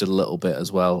just a little bit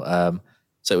as well.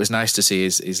 So it was nice to see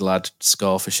his lad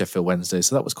score for Sheffield Wednesday.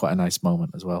 So that was quite a nice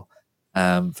moment as well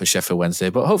for Sheffield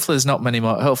Wednesday. But hopefully there's not many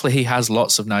more. Hopefully he has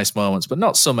lots of nice moments, but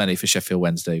not so many for Sheffield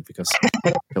Wednesday because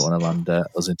I don't want to land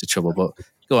us into trouble. But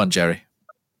go on, Jerry.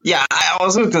 Yeah, I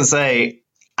was going to say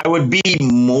I would be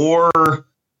more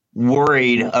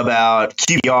worried about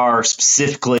QPR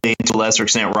specifically, to a lesser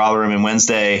extent Rotherham and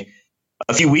Wednesday,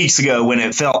 a few weeks ago when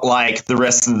it felt like the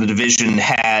rest of the division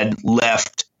had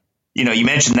left. You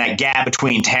mentioned that gap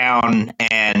between Town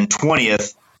and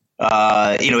 20th.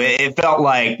 It felt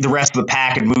like the rest of the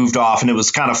pack had moved off, and it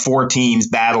was kind of four teams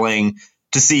battling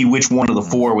to see which one of the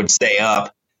four would stay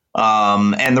up.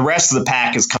 And the rest of the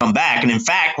pack has come back. And in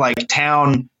fact, like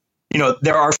Town,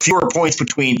 there are fewer points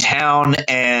between Town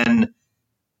and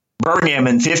Birmingham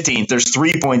in 15th. There's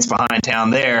 3 points behind Town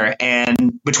there,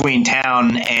 and between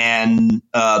Town and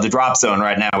the drop zone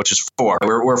right now, which is 4.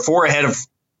 We're 4 ahead of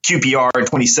QPR in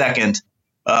 22nd,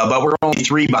 but we're only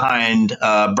 3 behind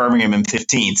Birmingham in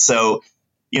 15th. So,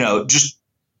 just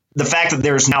the fact that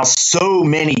there's now so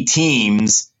many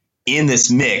teams in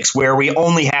this mix where we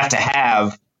only have to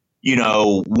have,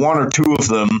 1 or 2 of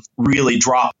them really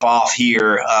drop off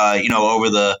here, over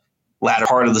the latter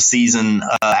part of the season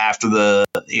after the,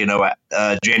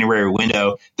 January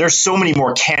window. There's so many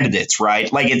more candidates,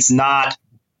 right? Like it's not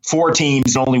 4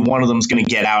 teams and only one of them is going to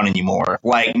get out anymore.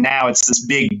 Like now it's this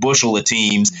big bushel of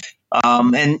teams.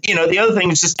 And, the other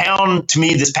thing is just Town, to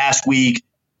me, this past week,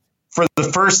 for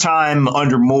the first time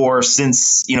under Moore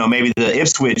since, maybe the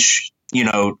Ipswich,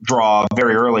 draw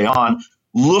very early on,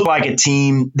 looked like a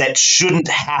team that shouldn't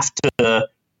have to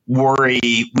worry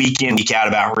week in, week out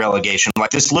about relegation.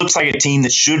 Like this looks like a team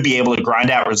that should be able to grind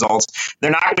out results.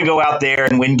 They're not going to go out there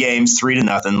and win games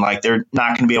 3-0. Like they're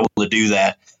not going to be able to do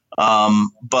that.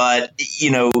 But,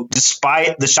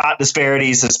 despite the shot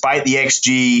disparities, despite the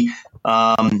XG,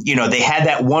 they had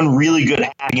that one really good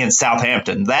half against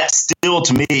Southampton. That still,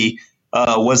 to me,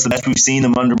 was the best we've seen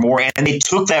them under Moore. And they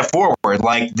took that forward.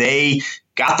 Like they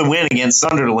got the win against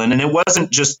Sunderland. And it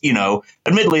wasn't just,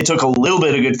 admittedly, it took a little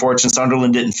bit of good fortune.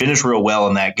 Sunderland didn't finish real well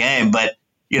in that game. But,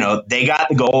 they got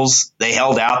the goals. They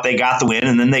held out. They got the win.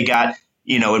 And then they got,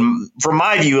 from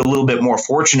my view, a little bit more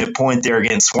fortunate point there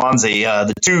against Swansea.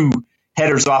 The 2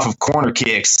 headers off of corner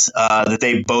kicks that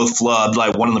they both flubbed,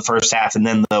 like one in the first half and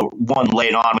then the one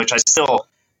late on, which I still,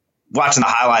 watching the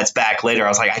highlights back later, I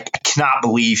was like, I cannot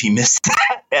believe he missed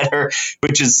that header,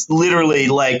 which is literally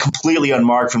like completely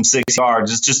unmarked from 6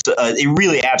 yards. It's just, it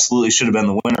really absolutely should have been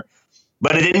the winner.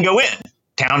 But it didn't go in.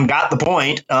 Town got the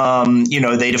point.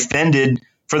 They defended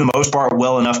for the most part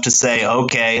well enough to say,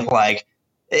 okay, like,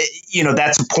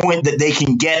 that's a point that they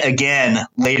can get again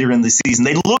later in the season.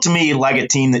 They look to me like a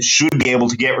team that should be able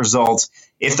to get results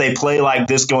if they play like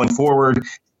this going forward.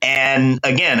 And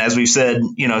again, as we've said,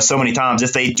 so many times,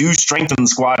 if they do strengthen the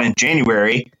squad in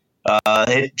January,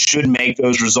 it should make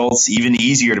those results even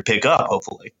easier to pick up,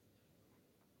 hopefully.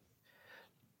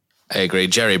 I agree.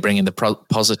 Jerry, bringing the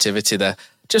positivity there.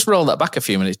 just roll that back a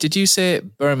few minutes. Did you say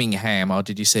Birmingham or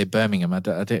did you say Birmingham? I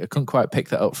couldn't quite pick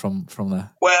that up from there.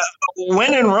 Well,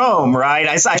 when in Rome, right?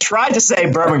 I tried to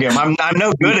say Birmingham. I'm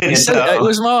no good at it. It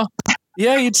was more.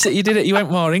 Yeah, you did it. You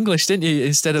went more English, didn't you?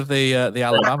 Instead of the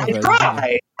Alabama version.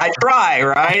 I try,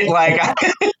 right? Like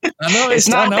it's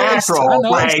not natural.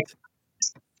 Like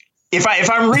if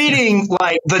I'm reading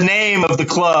like the name of the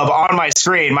club on my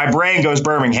screen, my brain goes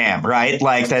Birmingham, right?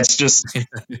 Like that's just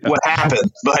what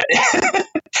happened. But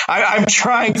I'm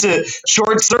trying to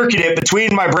short circuit it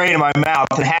between my brain and my mouth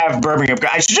and have Birmingham.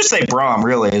 I should just say Brom,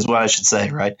 really, is what I should say,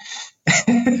 right?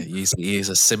 He is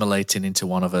assimilating into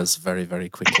one of us very, very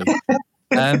quickly.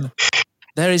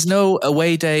 There is no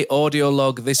away day audio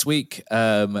log this week.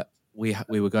 We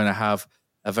were going to have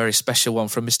a very special one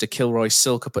from Mr. Kilroy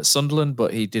Silk up at Sunderland,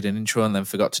 but he did an intro and then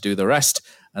forgot to do the rest.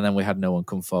 And then we had no one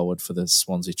come forward for the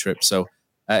Swansea trip. So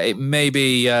it may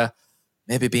be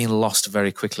being lost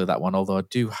very quickly, that one, although I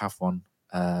do have one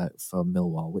for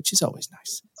Millwall, which is always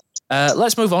nice.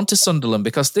 Let's move on to Sunderland,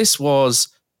 because this was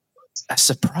a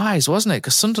surprise, wasn't it?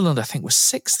 Because Sunderland, I think, was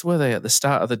 6th, were they, at the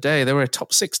start of the day? They were a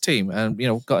top 6 team and,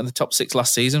 got in the top 6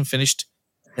 last season, finished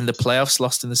in the playoffs,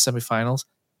 lost in the semi-finals.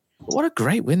 But what a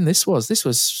great win this was. This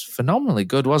was phenomenally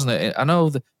good, wasn't it? I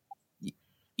know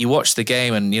you watched the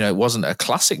game and, it wasn't a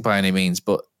classic by any means,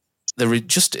 but the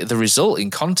result in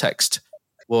context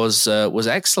was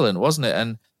excellent, wasn't it?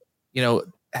 And,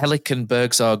 Helik and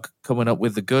Bergzorg coming up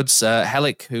with the goods.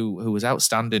 Helik, who was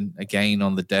outstanding again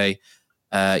on the day,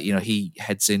 he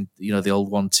heads in, the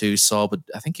old 1-2 Saw, but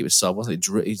I think it was Saw, wasn't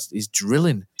it? He's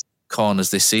drilling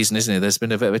corners this season, isn't he? There's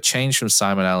been a bit of a change from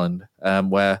Simon Allen,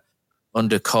 where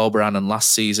under Corberan and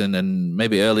last season and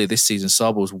maybe earlier this season,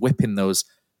 Saw was whipping those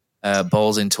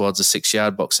balls in towards the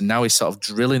 6-yard box, and now he's sort of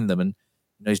drilling them, and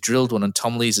he's drilled one and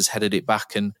Tom Lees has headed it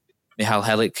back, and Michal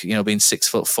Helik, being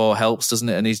 6'4" helps, doesn't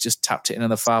it? And he's just tapped it in on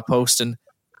the far post, and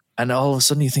all of a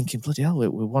sudden you're thinking, bloody hell, we're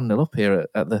 1-0 up here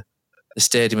at the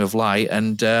Stadium of Light,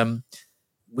 and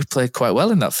we played quite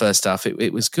well in that first half.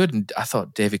 It was good, and I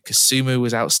thought David Kasumu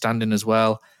was outstanding as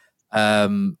well.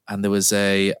 And there was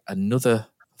another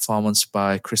performance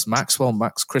by Chris Maxwell.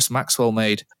 Chris Maxwell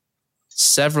made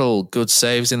several good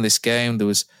saves in this game. There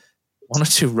was one or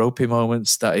two ropey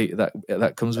moments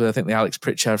that comes with. I think the Alex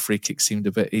Pritchard free kick seemed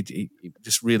a bit he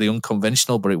just really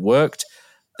unconventional, but it worked.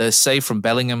 The save from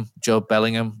Bellingham, Joe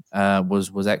Bellingham,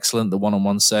 was excellent. The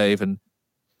one-on-one save, and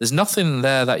there's nothing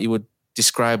there that you would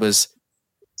describe as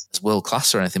world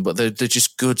class or anything, but they're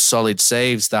just good, solid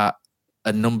saves that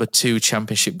a number 2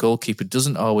 championship goalkeeper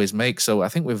doesn't always make. So I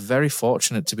think we're very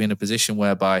fortunate to be in a position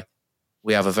whereby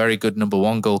we have a very good number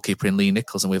 1 goalkeeper in Lee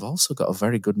Nichols, and we've also got a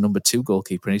very good number 2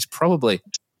 goalkeeper. And he's probably,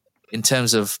 in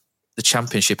terms of the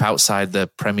championship outside the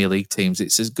Premier League teams,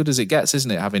 it's as good as it gets, isn't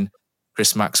it? Having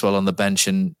Chris Maxwell on the bench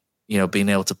and, being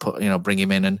able to bring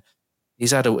him in. And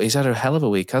he's had a hell of a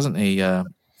week, hasn't he,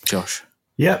 Josh?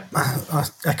 Yep, I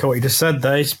echo what you just said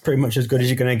there. He's pretty much as good as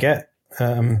you're going to get.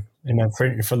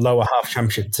 For lower half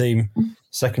championship team,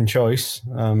 second choice.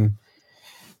 I'm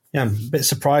a bit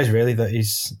surprised really that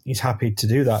he's happy to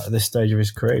do that at this stage of his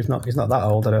career. He's not that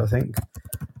old, I don't think.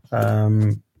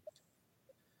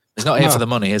 He's not here for the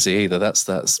money, is he? Either that's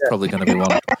probably going to be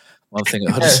one thing.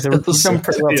 He's done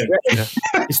pretty well to get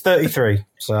here. He's 33,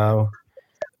 so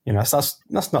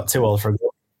that's not too old for a goal.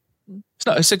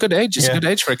 It's a good age. It's a good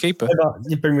age for a keeper.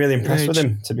 You've been really impressed with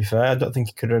him, to be fair. I don't think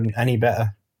he could have done any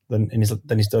better than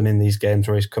he's done in these games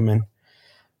where he's come in.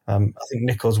 I think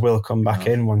Nichols will come back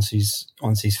in once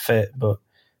he's fit. But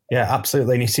yeah,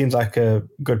 absolutely. And he seems like a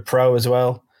good pro as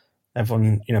well.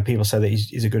 Everyone, people say that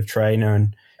he's a good trainer.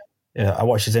 And I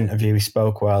watched his interview. He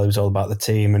spoke well. He was all about the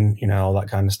team and, all that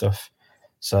kind of stuff.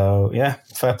 So yeah,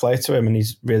 fair play to him. And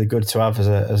he's really good to have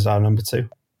as our number 2.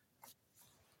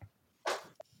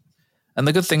 And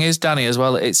the good thing is, Danny, as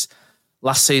well, it's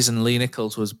last season Lee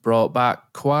Nichols was brought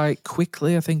back quite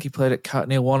quickly. I think he played at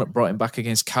Neil Warnock, brought him back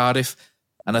against Cardiff.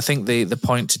 And I think the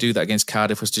point to do that against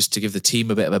Cardiff was just to give the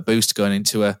team a bit of a boost going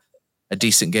into a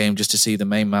decent game, just to see the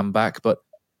main man back. But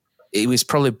he was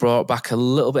probably brought back a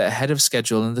little bit ahead of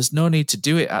schedule, and there's no need to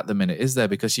do it at the minute, is there?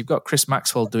 Because you've got Chris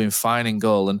Maxwell doing fine in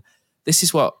goal. And this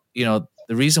is what, the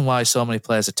reason why so many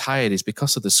players are tired is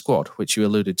because of the squad, which you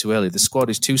alluded to earlier. The squad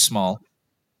is too small,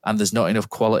 and there's not enough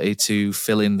quality to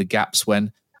fill in the gaps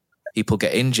when people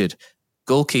get injured.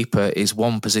 Goalkeeper is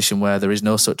one position where there is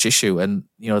no such issue. And,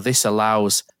 this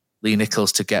allows Lee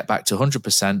Nichols to get back to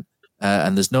 100%.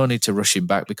 And there's no need to rush him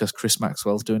back because Chris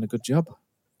Maxwell's doing a good job.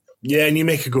 Yeah, and you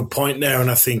make a good point there.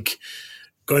 And I think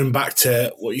going back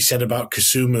to what you said about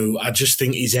Kasumu, I just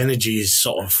think his energy is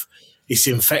it's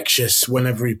infectious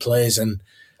whenever he plays. And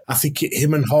I think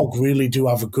him and Hogg really do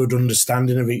have a good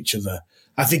understanding of each other.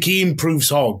 I think he improves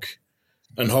Hogg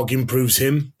and Hogg improves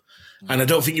him. And I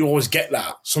don't think you always get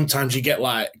that. Sometimes you get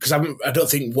because I don't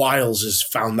think Wiles has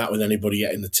found that with anybody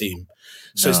yet in the team.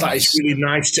 So it's really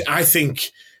nice I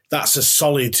think that's a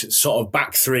solid sort of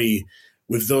back three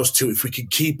with those two. If we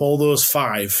could keep all those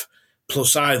five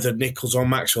plus either Nichols or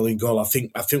Maxwell in goal, I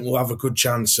think we'll have a good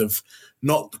chance of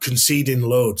not conceding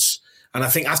loads. And I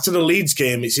think after the Leeds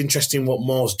game, it's interesting what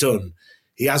Moore's done.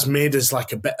 He has made us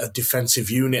like a better defensive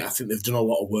unit. I think they've done a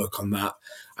lot of work on that.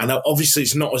 And obviously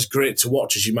it's not as great to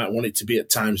watch as you might want it to be at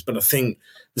times, but I think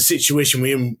the situation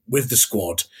we're in with the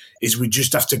squad is we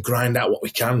just have to grind out what we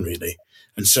can, really.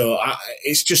 And so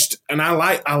it's just, and I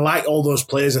like all those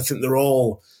players. I think they're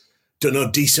all,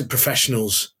 decent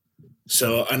professionals.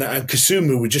 So, and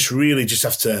Kasumu, we just really just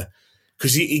have to,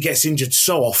 because he gets injured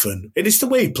so often. And it's the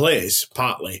way he plays,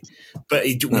 partly, but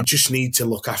we just need to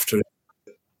look after him.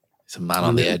 He's a man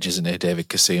on the edge, isn't he, David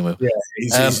Kasumu?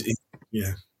 Yeah,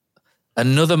 yeah.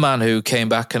 Another man who came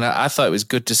back, and I thought it was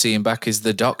good to see him back, is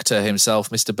the doctor himself,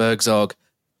 Mr. Bergzorg.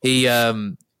 He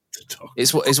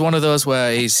it's one of those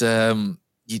where he's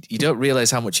you don't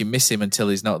realise how much you miss him until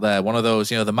he's not there. One of those,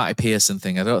 the Matty Pearson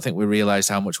thing. I don't think we realised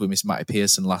how much we missed Matty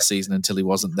Pearson last season until he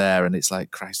wasn't there, and it's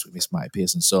like, Christ, we miss Matty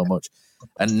Pearson so much.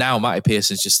 And now Matty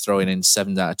Pearson's just throwing in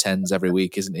 7 out of 10s every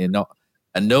week, isn't he?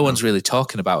 And no one's really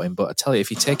talking about him. But I tell you,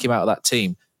 if you take him out of that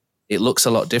team, it looks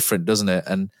a lot different, doesn't it?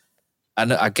 And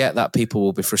I get that people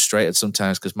will be frustrated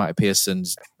sometimes because Matty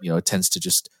Pearson's, tends to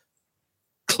just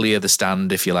clear the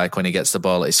stand, if you like, when he gets the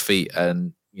ball at his feet.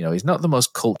 And, he's not the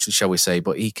most cultured, shall we say,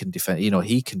 but he can defend.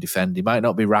 He can defend. He might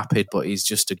not be rapid, but he's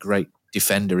just a great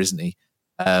defender, isn't he?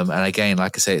 And again,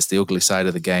 like I say, it's the ugly side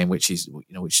of the game, which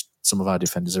some of our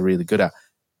defenders are really good at.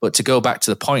 But to go back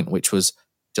to the point, which was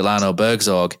Delano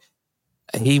Bergzorg,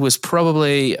 he was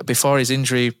probably, before his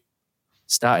injury,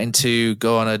 starting to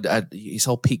go on his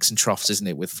whole peaks and troughs, isn't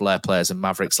it, with flair players and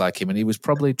Mavericks like him. And he was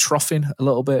probably troughing a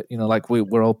little bit, like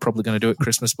we're all probably going to do at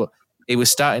Christmas, but he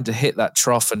was starting to hit that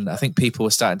trough. And I think people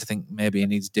were starting to think maybe he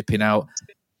needs dipping out.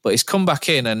 But he's come back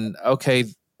in, and okay,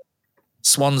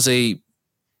 Swansea,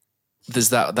 there's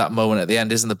that moment at the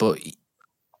end, isn't there? But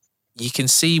you can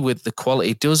see with the quality,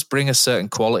 he does bring a certain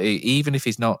quality, even if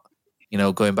he's not,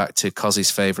 going back to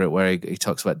Cozzy's favourite, where he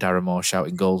talks about Darren Moore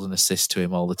shouting goals and assists to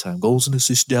him all the time. Goals and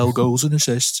assists, Del, goals and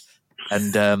assists.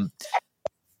 And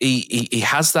he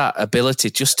has that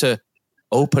ability just to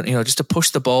open, just to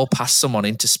push the ball past someone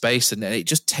into space, and it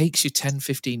just takes you 10,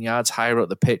 15 yards higher up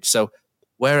the pitch. So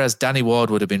whereas Danny Ward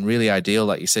would have been really ideal,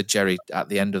 like you said, Jerry, at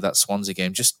the end of that Swansea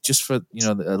game, just for,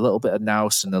 a little bit of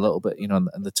nous and a little bit, and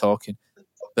the talking.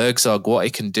 Bergzorg, what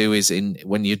he can do is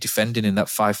when you're defending in that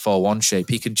 5-4-1 shape,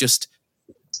 he can just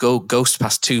go ghost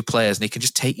past 2 players, and he can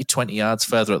just take you 20 yards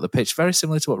further up the pitch. Very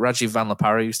similar to what Rajiv Van La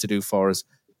Parra used to do for us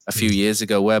a few years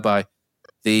ago, whereby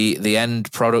the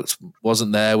end product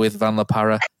wasn't there with Van La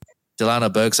Parra. Delano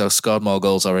Bergzorg scored more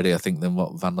goals already, I think, than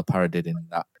what Van La Parra did in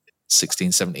that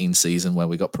 16-17 season where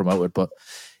we got promoted. But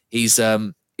he's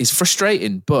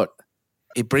frustrating, but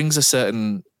it brings a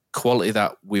certain quality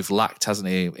that we've lacked, hasn't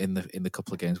he, in the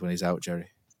couple of games when he's out, Jerry?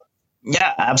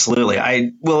 Yeah, absolutely.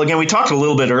 Again, we talked a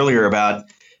little bit earlier about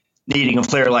needing a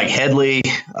player like Headley.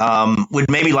 Would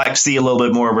maybe like to see a little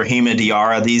bit more of Brahima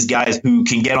Diarra, these guys who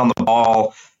can get on the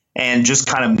ball and just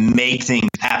kind of make things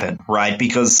happen, right?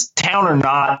 Because Town are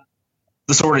not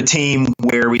the sort of team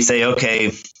where we say, okay,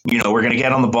 we're going to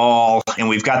get on the ball and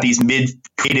we've got these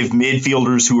creative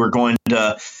midfielders who are going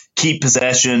to keep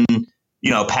possession,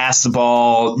 pass the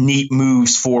ball, neat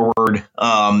moves forward,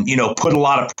 put a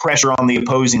lot of pressure on the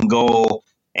opposing goal.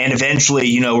 And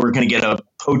eventually, we're going to get a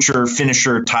poacher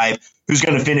finisher type who's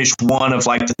going to finish one of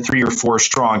like the 3 or 4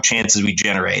 strong chances we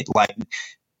generate. Like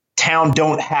Town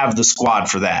don't have the squad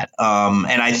for that.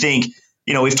 And I think,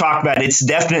 we've talked about it's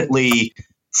definitely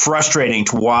frustrating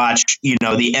to watch,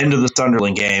 the end of the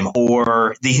Sunderland game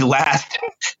or the last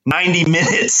 90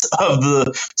 minutes of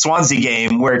the Swansea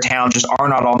game where Town just are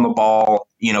not on the ball,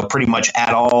 pretty much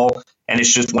at all. And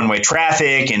it's just one-way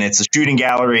traffic and it's a shooting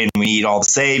gallery and we need all the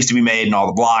saves to be made and all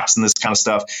the blocks and this kind of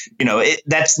stuff.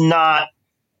 That's not,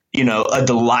 a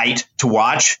delight to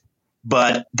watch,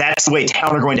 but that's the way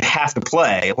Town are going to have to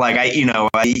play. Like,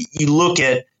 you look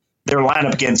at their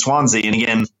lineup against Swansea, and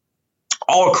again,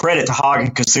 all credit to Hogg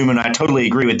and Kasumu, and I totally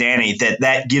agree with Danny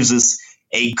that gives us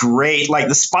a great, like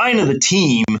the spine of the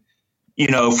team,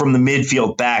 from the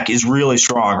midfield back is really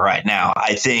strong right now.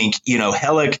 I think,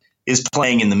 Hellick is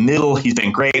playing in the middle. He's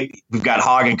been great. We've got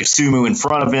Hogg and Kasumu in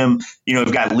front of him.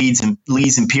 We've got Leeds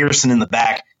and Pearson in the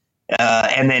back.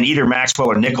 And then either Maxwell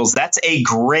or Nichols. That's a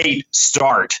great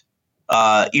start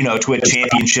to a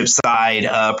championship side,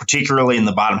 particularly in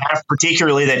the bottom half,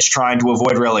 particularly that's trying to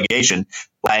avoid relegation.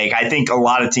 Like, I think a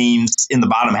lot of teams in the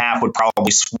bottom half would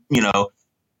probably,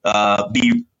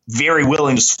 be very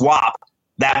willing to swap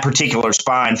that particular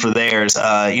spine for theirs,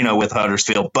 with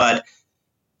Huddersfield. But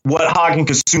what Hogg and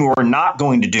Kasumu are not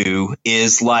going to do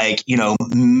is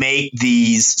make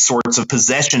these sorts of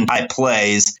possession type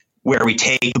plays where we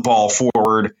take the ball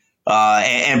forward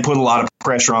and put a lot of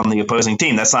pressure on the opposing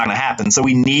team. That's not going to happen. So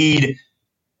we need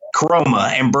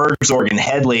Koroma and Bergsorg and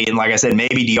Headley and, like I said,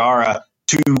 maybe Diarra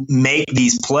to make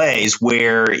these plays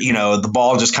where, the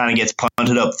ball just kind of gets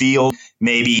punted upfield.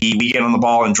 Maybe we get on the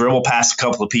ball and dribble past a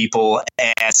couple of people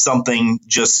and something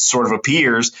just sort of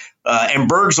appears. And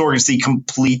Bergsorg is the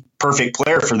complete perfect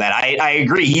player for that. I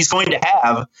agree. He's going to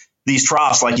have these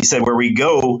troughs, like you said, where we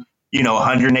go,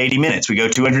 180 minutes. We go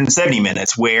 270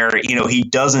 minutes where, he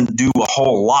doesn't do a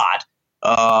whole lot.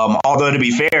 Although, to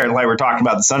be fair, like we're talking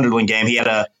about the Sunderland game, he had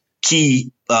a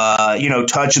key,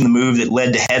 touch in the move that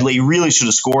led to Headley. He really should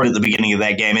have scored at the beginning of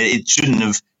that game. It should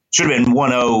have been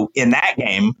 1-0 in that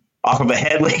game off of a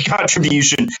Headley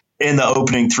contribution in the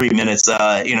opening 3 minutes.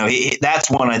 That's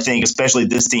one I think, especially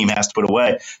this team, has to put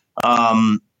away.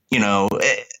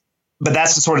 But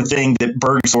that's the sort of thing that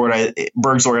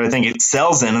Bergsorg, I think,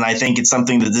 excels in, and I think it's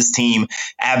something that this team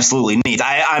absolutely needs.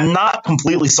 I'm not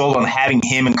completely sold on having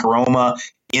him and Koroma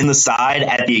in the side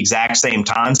at the exact same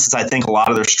time, since I think a lot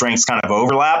of their strengths kind of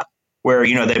overlap, where,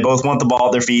 they both want the ball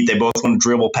at their feet, they both want to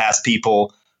dribble past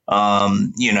people.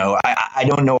 I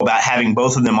don't know about having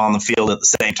both of them on the field at the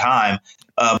same time,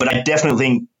 but I definitely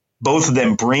think both of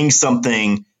them bring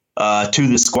something to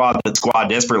the squad that the squad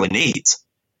desperately needs.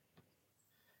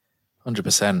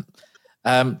 100%.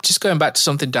 Just going back to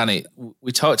something, Danny,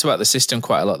 we talked about the system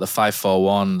quite a lot, the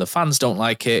 5-4-1. The fans don't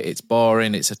like it. It's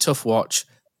boring. It's a tough watch.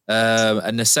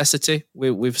 A necessity,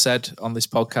 we've said on this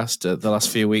podcast the last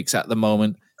few weeks. At the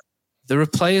moment, there are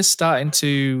players starting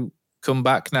to come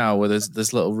back now, where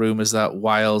there's little rumours that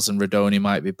Wiles and Radoni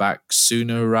might be back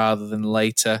sooner rather than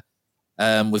later.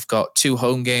 We've got 2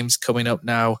 home games coming up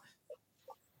now.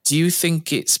 Do you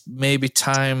think it's maybe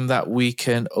time that we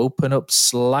can open up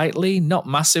slightly? Not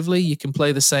massively. You can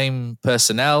play the same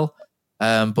personnel,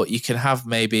 but you can have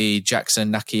maybe Jackson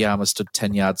and Nakayama stood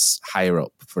 10 yards higher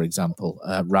up, for example,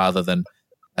 rather than,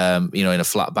 in a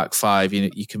flat back 5.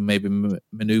 You can maybe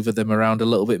maneuver them around a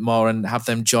little bit more and have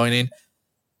them join in.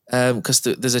 Because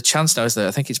there's a chance now, isn't there?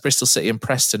 I think it's Bristol City and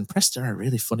Preston. Preston are a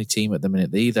really funny team at the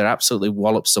minute. They either absolutely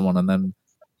wallop someone and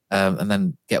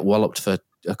then get walloped for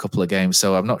a couple of games.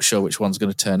 So I'm not sure which one's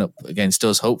going to turn up against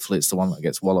us. Hopefully it's the one that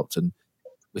gets walloped and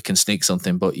we can sneak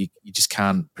something, but you just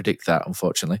can't predict that,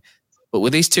 unfortunately. But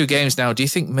with these 2 games now, do you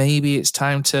think maybe it's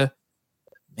time to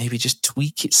maybe just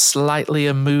tweak it slightly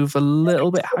and move a little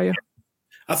bit higher?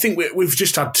 I think we've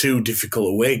just had 2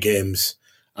 difficult away games,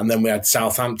 and then we had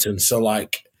Southampton. So, I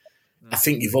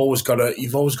think you've always got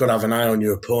to have an eye on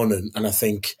your opponent, and I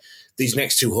think these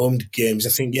next 2 home games, I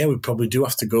think, we probably do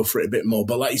have to go for it a bit more.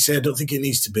 But like you said, I don't think it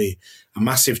needs to be a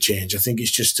massive change. I think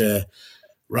it's just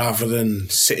rather than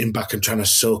sitting back and trying to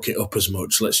soak it up as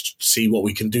much, let's see what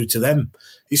we can do to them.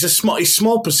 It's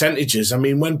small percentages. I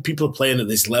mean, when people are playing at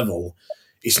this level,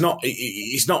 it's not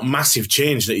massive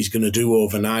change that he's going to do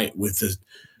overnight with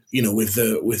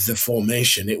the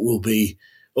formation. It will be,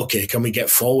 okay, can we get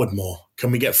forward more?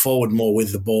 Can we get forward more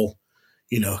with the ball?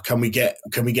 Can we get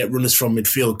runners from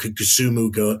midfield? Could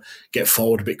Kasumu get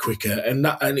forward a bit quicker? And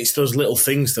it's those little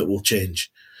things that will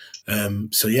change. I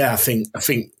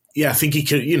think he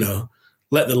could,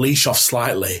 let the leash off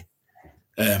slightly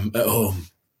at home.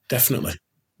 Definitely.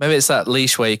 Maybe it's that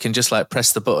leash where you can just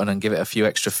press the button and give it a few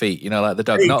extra feet, like the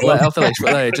dog. Not let off the leash,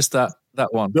 but there, just that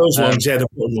one. Those ones, the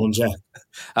button ones, yeah.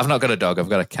 I've not got a dog. I've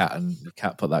got a cat, and you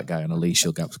can't put that guy on a leash.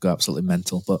 He'll go absolutely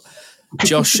mental. But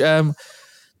Josh,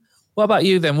 what about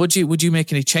you then? Would you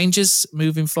make any changes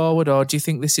moving forward, or do you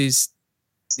think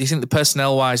the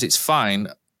personnel wise it's fine?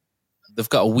 They've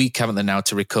got a week, haven't they, now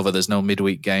to recover? There's no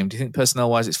midweek game. Do you think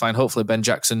personnel wise it's fine? Hopefully Ben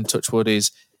Jackson, touchwood,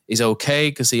 is okay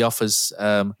because he offers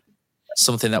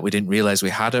something that we didn't realise we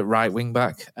had at right wing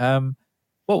back.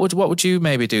 What would you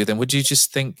maybe do then? Would you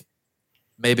just think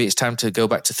maybe it's time to go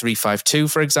back to 3-5-2,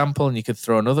 for example, and you could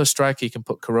throw another striker? You can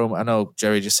put Koroma. I know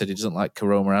Jerry just said he doesn't like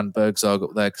Koroma and Bergsorg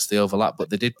up there because they overlap, but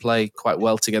they did play quite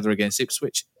well together against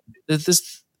Ipswich. I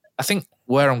think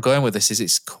where I'm going with this is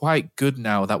it's quite good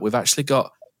now that we've actually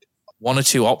got 1 or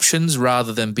 2 options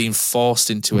rather than being forced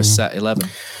into a set 11.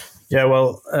 Yeah,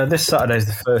 well, this Saturday is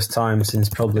the first time since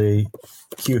probably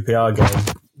QPR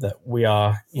game that we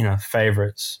are,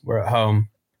 favourites. We're at home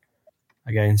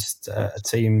against a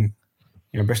team,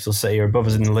 Bristol City are above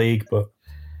us in the league, but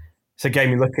it's a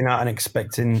game you're looking at and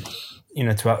expecting,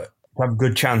 to have a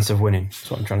good chance of winning.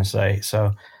 That's what I'm trying to say.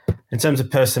 So in terms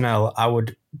of personnel, I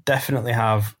would definitely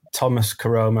have Thomas,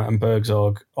 Karoma and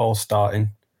Bergzorg all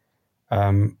starting.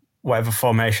 Whatever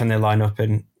formation they line up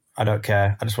in, I don't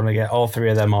care. I just want to get all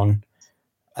three of them on,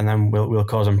 and then we'll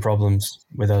cause them problems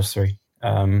with those three,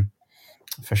 for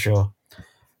sure.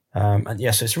 And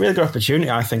yes, it's a really good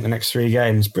opportunity, I think, the next 3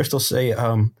 games. Bristol City at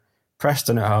home,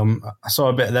 Preston at home. I saw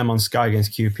a bit of them on Sky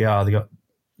against QPR. They got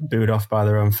booed off by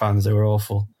their own fans. They were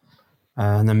awful.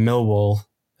 And then Millwall,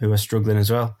 who are struggling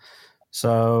as well.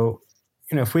 So,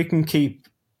 if we can keep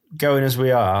going as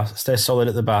we are, stay solid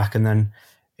at the back, and then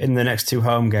in the next 2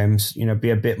 home games,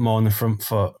 be a bit more on the front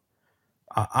foot,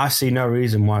 I see no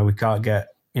reason why we can't get,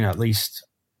 at least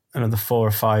another 4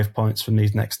 or 5 points from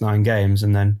these next 9 games,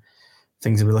 and then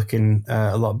things will be looking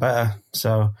a lot better.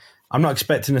 So I'm not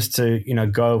expecting us to,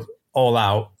 go all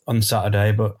out on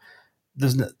Saturday, but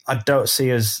I don't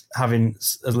see us having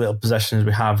as little possession as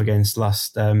we have against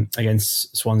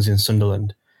Swansea and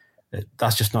Sunderland.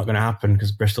 That's just not going to happen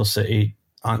because Bristol City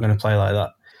aren't going to play like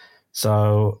that.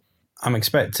 So I'm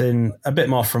expecting a bit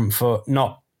more front foot,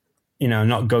 not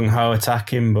gung-ho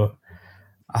attacking, but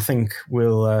I think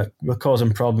we'll cause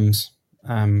them problems.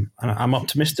 And I'm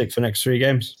optimistic for next 3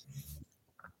 games.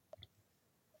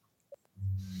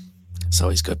 So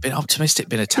he's good. Been optimistic,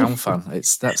 been a Town fan.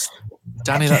 That's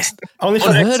Danny. That's only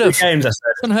for unheard next 3 games. I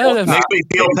said unheard of. Makes me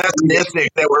feel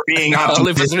pessimistic that we're being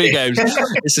only for optimistic. 3 games.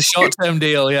 It's a short-term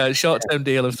deal. Yeah, short-term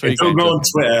deal of 3 games. Don't go on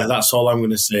Twitter. That's all I'm going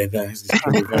to say. There, it's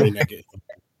going to be very negative.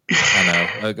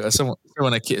 I know.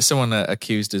 Someone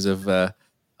accused us of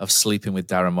sleeping with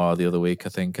Darren Moore the other week, I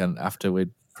think, and after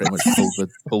we'd pretty much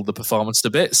pulled the performance to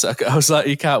bits, I was like,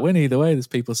 you can't win either way. There's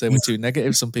people saying we're too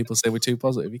negative, some people say we're too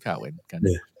positive. You can't win, can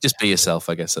you? Just be yourself,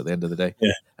 I guess, at the end of the day.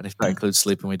 Yeah. And if that includes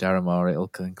sleeping with Darren Moore,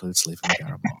 it'll include sleeping with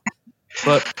Darren Moore.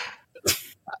 But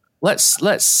let's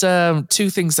 2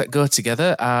 things that go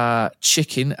together are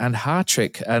chicken and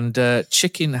Hartrick. And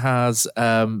chicken has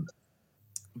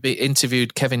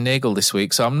interviewed Kevin Nagel this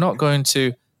week, so I'm not going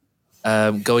to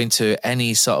go into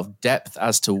any sort of depth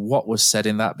as to what was said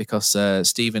in that because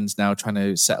Stephen's now trying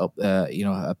to set up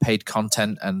a paid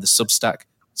content and the Substack.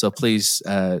 So please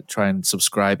try and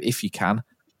subscribe if you can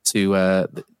to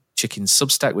the Chicken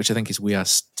Substack, which I think is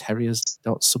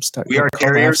weareterriers.substack. We are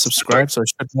Terriers. Subscribe, so I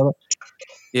should know it.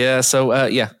 Yeah, so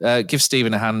give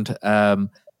Stephen a hand.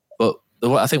 But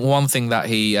I think one thing that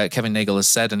Kevin Nagel has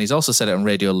said, and he's also said it on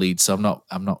Radio Leeds, so I'm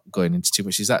not going into too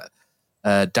much, is that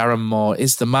Darren Moore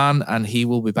is the man and he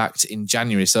will be back in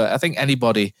January. So I think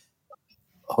anybody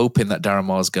hoping that Darren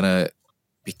Moore is going to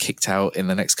be kicked out in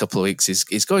the next couple of weeks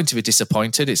is going to be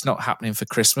disappointed. It's not happening for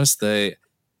Christmas. The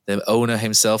owner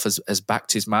himself has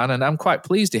backed his man, and I'm quite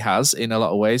pleased he has in a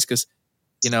lot of ways because,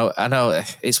 I know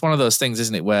it's one of those things,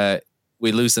 isn't it, where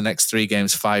we lose the next 3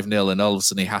 games 5-0 and all of a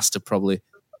sudden he has to probably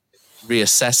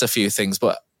reassess a few things,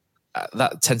 but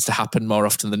that tends to happen more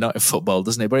often than not in football,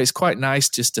 doesn't it? But it's quite nice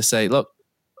just to say, look,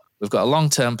 we've got a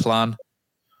long-term plan.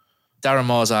 Darren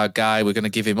Moore's our guy. We're going to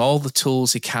give him all the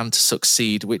tools he can to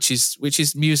succeed, which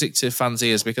is music to fans'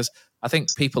 ears, because I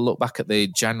think people look back at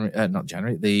the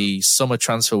the summer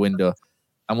transfer window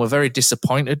and were very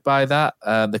disappointed by that.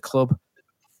 The club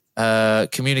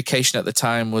communication at the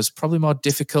time was probably more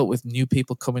difficult with new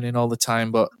people coming in all the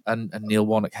time, and Neil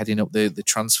Warnock heading up the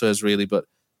transfers really, but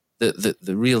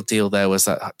the real deal there was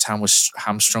that Town was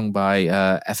hamstrung by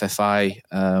FFI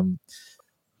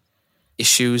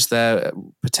issues there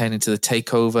pertaining to the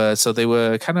takeover. So they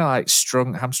were kind of like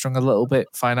hamstrung a little bit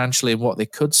financially in what they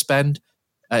could spend.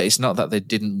 It's not that they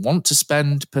didn't want to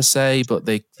spend per se, but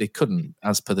they couldn't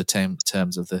as per the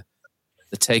terms of the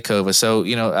takeover. So,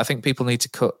 I think people need to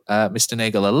cut Mr.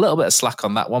 Nagel a little bit of slack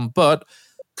on that one. But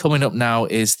coming up now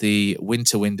is the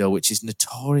winter window, which is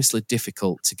notoriously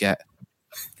difficult to get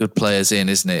good players in,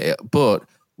 isn't it? But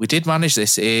we did manage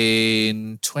this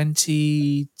in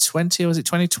 2020, or was it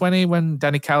 2020 when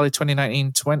Danny Cowley,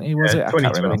 2019-20 was it? I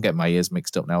can't remember, I'm getting my years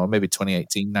mixed up now, or maybe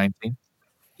 2018-19.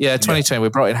 Yeah, 2020, we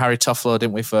brought in Harry Toffolo,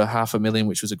 didn't we, for $500,000,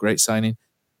 which was a great signing,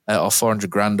 or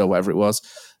 $400,000 or whatever it was.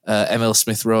 Emil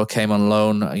Smith-Rowe came on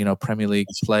loan, Premier League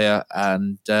player,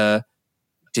 and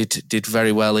did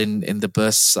very well in the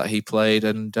bursts that he played,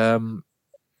 and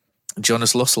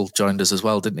Jonas Lussell joined us as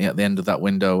well, didn't he, at the end of that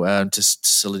window to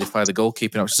solidify the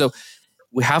goalkeeping option. So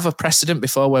we have a precedent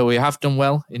before where we have done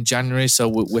well in January, so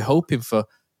we're hoping for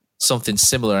something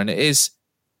similar. And it is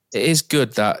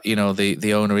good that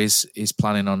the owner is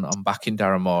planning on backing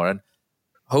Darren Moore, and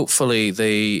hopefully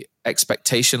the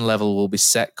expectation level will be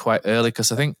set quite early,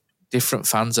 because I think different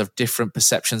fans have different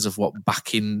perceptions of what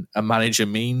backing a manager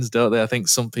means, don't they? I think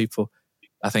some people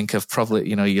I think have probably,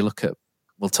 you look at,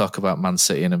 we'll talk about Man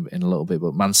City in a little bit,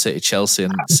 but Man City, Chelsea,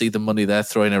 and see the money they're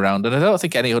throwing around. And I don't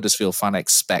think any Huddersfield fan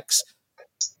expects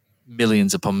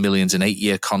millions upon millions in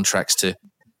 8-year contracts to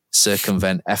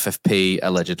circumvent FFP,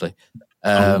 allegedly.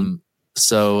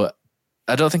 So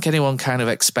I don't think anyone kind of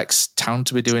expects Town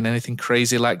to be doing anything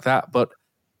crazy like that, but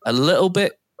a little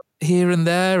bit here and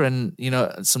there, and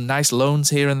some nice loans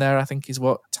here and there, I think is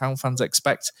what Town fans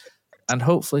expect. And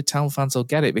hopefully Town fans will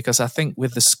get it, because I think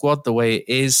with the squad the way it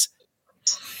is,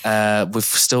 we're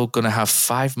still going to have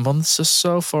 5 months or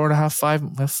so,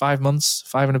 5 months,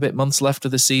 5 and a bit months left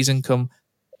of the season. Come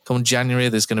January,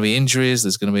 there's going to be injuries,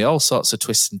 there's going to be all sorts of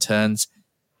twists and turns,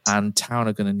 and Town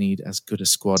are going to need as good a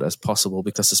squad as possible,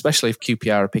 because especially if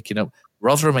QPR are picking up,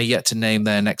 Rotherham are yet to name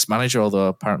their next manager, although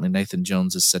apparently Nathan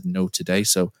Jones has said no today.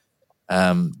 So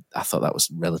I thought that was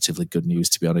relatively good news,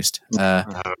 to be honest.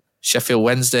 Sheffield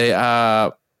Wednesday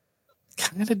are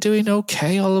kind of doing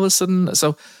okay all of a sudden.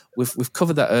 So we've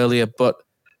covered that earlier, but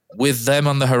with them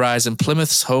on the horizon,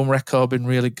 Plymouth's home record been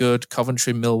really good.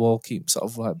 Coventry, Millwall keep sort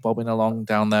of like bobbing along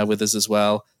down there with us as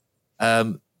well.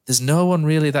 There's no one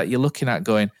really that you're looking at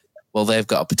going, well, they've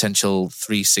got a potential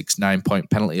 3, 6, 9 point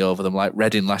penalty over them like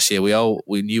Reading last year.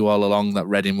 We knew all along that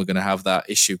Reading were going to have that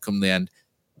issue come the end.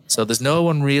 So there's no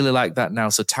one really like that now.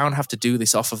 So Town have to do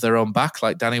this off of their own back.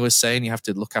 Like Danny was saying, you have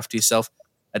to look after yourself.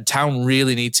 And Town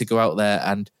really need to go out there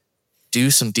and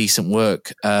do some decent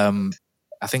work.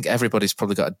 I think everybody's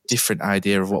probably got a different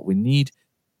idea of what we need.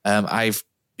 I've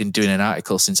been doing an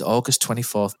article since August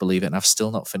 24th, believe it, and I've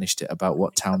still not finished it, about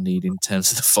what Town need in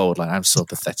terms of the forward line. I'm so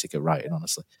pathetic at writing,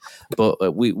 honestly. But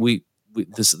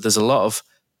there's a lot of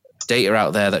data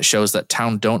out there that shows that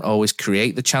Town don't always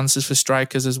create the chances for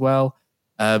strikers as well.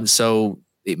 So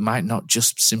it might not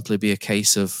just simply be a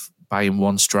case of buying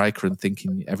one striker and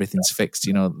thinking everything's fixed.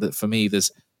 That for me,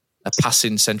 there's a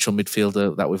passing central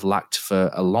midfielder that we've lacked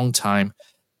for a long time.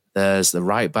 There's the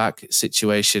right back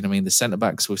situation. I mean, the centre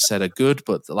backs we've said are good,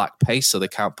 but they lack pace, so they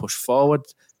can't push forward.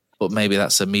 But maybe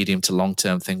that's a medium to long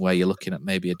term thing where you're looking at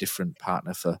maybe a different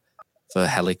partner for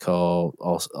Helik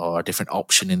or a different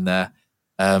option in there.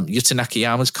 Yuta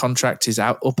Nakayama's contract is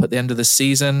up at the end of the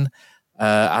season,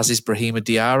 as is Brahima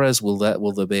Diarra's. Will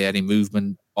there be any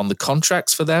movement on the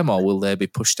contracts for them, or will they be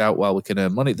pushed out while we can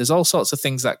earn money? There's all sorts of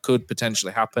things that could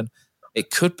potentially happen. It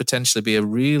could potentially be a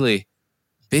really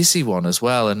busy one as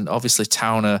well. And obviously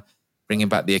Town are bringing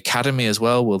back the academy as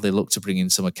well. Will they look to bring in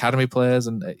some academy players?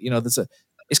 And,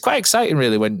 it's quite exciting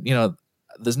really when,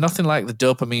 there's nothing like the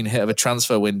dopamine hit of a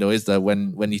transfer window, is there,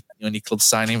 when your club's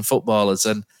signing footballers?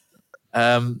 And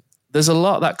there's a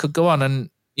lot that could go on. And,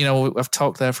 I've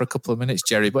talked there for a couple of minutes,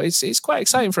 Jerry, but it's quite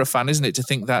exciting for a fan, isn't it, to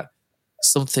think that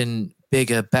something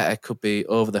bigger, better could be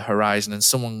over the horizon, and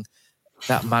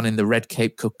that man in the red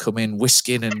cape could come in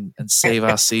whisking and save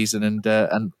our season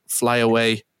and fly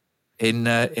away in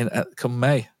come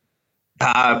May.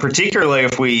 Particularly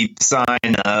if we sign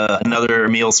another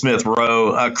Emile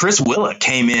Smith-Rowe. Chris Willock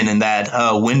came in that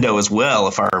window as well,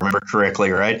 if I remember correctly,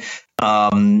 right?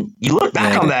 You look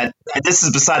back on that, this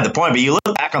is beside the point, but you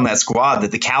look back on that squad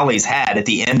that the Cowleys had at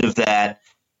the end of that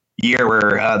year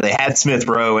where they had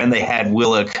Smith-Rowe and they had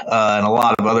Willock and a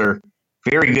lot of other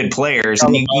very good players.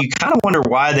 And you kind of wonder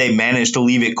why they managed to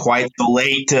leave it quite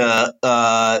late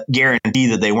to guarantee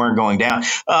that they weren't going down.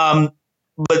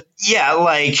 But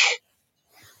yeah,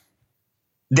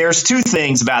 there's two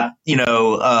things about,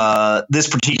 this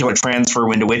particular transfer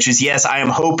window, which is, yes, I am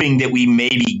hoping that we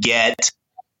maybe get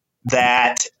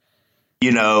that,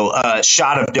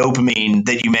 shot of dopamine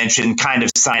that you mentioned kind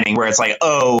of signing where it's like,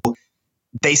 oh,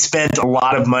 they spent a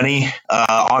lot of money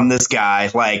on this guy.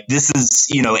 Like, this is,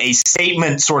 a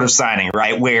statement sort of signing,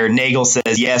 right? Where Nagel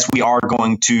says, yes, we are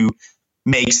going to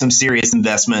make some serious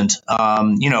investment.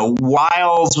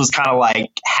 Wiles was kind of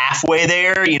like halfway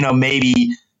there,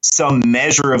 maybe some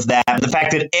measure of that. But the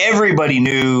fact that everybody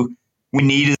knew we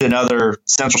needed another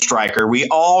central striker. We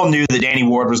all knew that Danny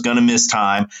Ward was going to miss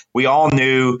time. We all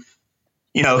knew,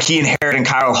 he and Harrod and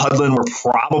Kyle Hudlin were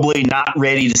probably not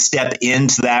ready to step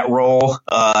into that role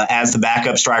as the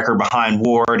backup striker behind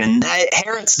Ward. And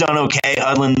Harrod's done okay.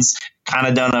 Hudlin's kind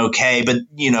of done okay. But,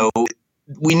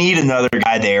 we need another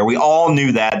guy there. We all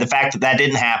knew that. The fact that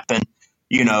didn't happen,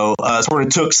 sort of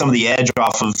took some of the edge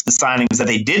off of the signings that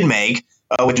they did make,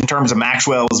 which in terms of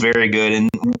Maxwell was very good. And,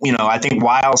 I think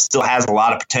Wiles still has a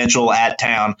lot of potential at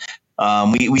Town.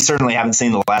 We certainly haven't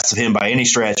seen the last of him by any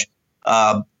stretch.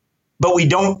 But we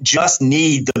don't just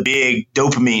need the big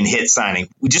dopamine hit signing.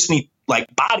 We just need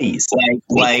bodies.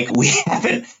 Like we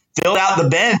haven't filled out the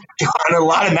bench on a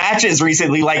lot of matches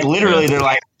recently. Like literally, they're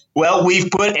like, Well, we've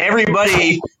put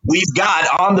everybody we've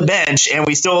got on the bench, and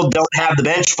we still don't have the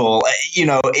bench full.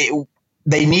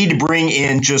 They need to bring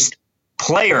in just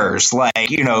players. Like,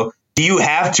 do you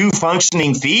have 2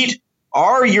 functioning feet?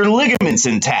 Are your ligaments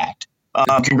intact?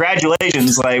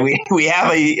 Congratulations! Like we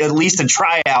have at least a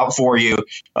tryout for you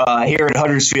here at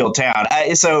Huddersfield Town.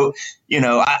 I'm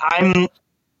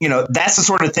that's the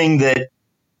sort of thing that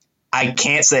I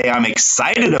can't say I'm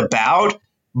excited about,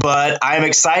 but I'm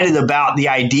excited about the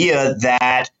idea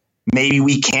that maybe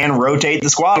we can rotate the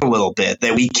squad a little bit,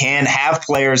 that we can have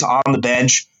players on the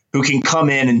bench who can come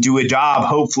in and do a job,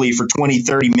 hopefully for 20,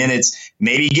 30 minutes,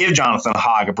 maybe give Jonathan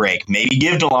Hogg a break, maybe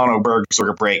give Delano Bergstorg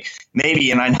a break,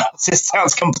 maybe, and I know this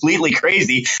sounds completely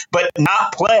crazy, but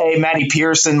not play Matty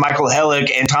Pearson, Michael Hellick,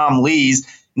 and Tom Lees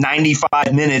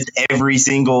 95 minutes every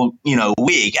single,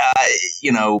 week.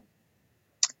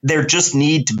 There just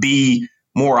need to be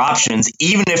more options,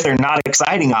 even if they're not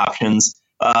exciting options.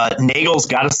 Nagel's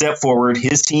got to step forward.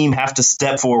 His team have to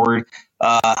step forward,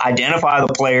 identify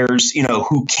the players,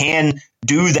 who can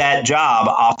do that job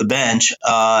off the bench,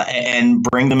 and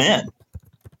bring them in.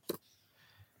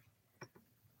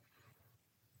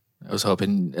 I was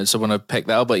hoping someone would pick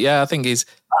that up, but yeah, I think he's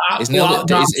I was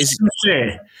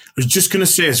just going to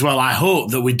say as well, I hope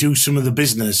that we do some of the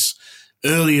business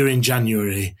earlier in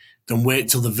January than wait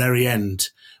till the very end,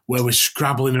 where we're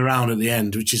scrabbling around at the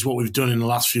end, which is what we've done in the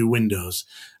last few windows,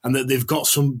 and that they've got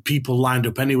some people lined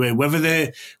up anyway, whether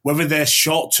they're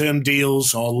short-term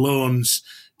deals or loans,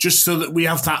 just so that we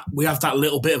have that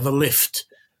little bit of a lift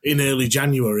in early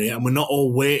January, and we're not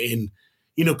all waiting,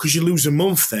 because you lose a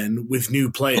month then with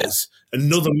new players,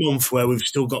 another month where we've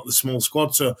still got the small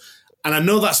squad. So, and I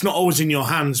know that's not always in your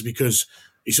hands because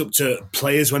it's up to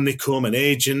players when they come and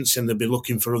agents, and they'll be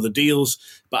looking for other deals.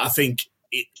 But I think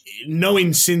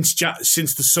knowing since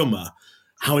the summer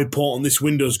how important this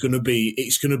window is going to be,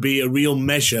 it's going to be a real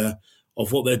measure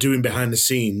of what they're doing behind the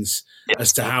scenes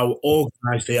as to how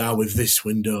organised they are with this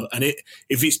window. And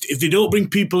if they don't bring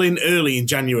people in early in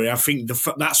January, I think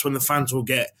that's when the fans will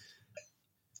get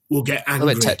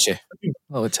angry.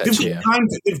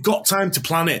 They've got time to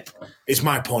plan it. Is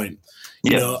my point.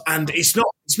 And it's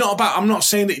not about. I'm not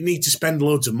saying that you need to spend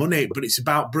loads of money, but it's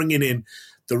about bringing in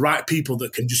the right people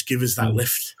that can just give us that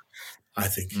lift. I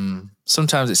think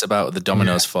sometimes it's about the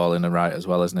dominoes falling right as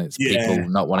well, isn't it? It's people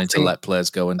not wanting to let players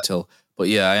go until. But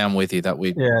yeah, I am with you that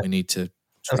we need to.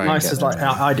 As nice as our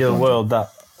ideal world that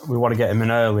we want to get him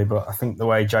in early, but I think the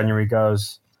way January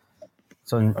goes,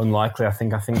 it's unlikely. I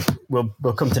think we'll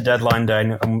come to deadline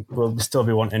day and we'll still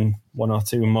be wanting 1 or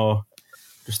 2 more,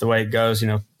 just the way it goes.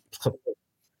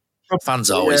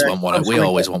 Fans always want one. We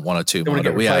always want 1 or 2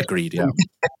 more. We are greedy. Yeah.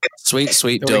 Sweet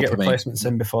dopamine. Get replacements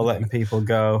in before letting people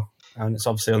go, and it's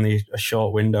obviously only a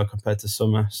short window compared to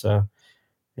summer. So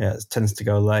yeah, it tends to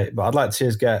go late. But I'd like to see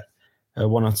us get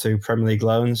 1 or 2 Premier League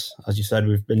loans. As you said,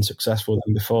 we've been successful with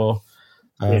them before.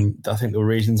 I think there were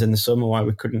reasons in the summer why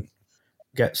we couldn't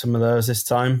get some of those this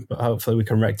time, but hopefully we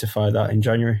can rectify that in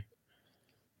January.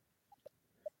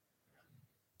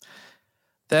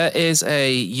 There is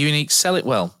a unique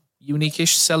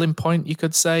unique-ish selling point, you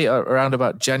could say, around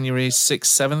about January 6th,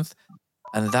 7th,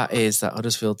 and that is that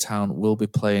Huddersfield Town will be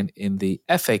playing in the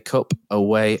FA Cup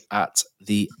away at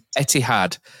the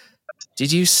Etihad.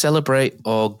 Did you celebrate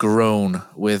or groan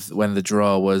when the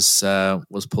draw was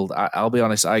pulled? I'll be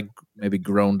honest, I maybe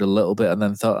groaned a little bit and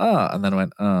then thought, and then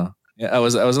went, Yeah, I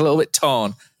was a little bit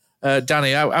torn.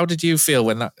 Danny, how did you feel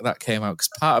when that came out? Because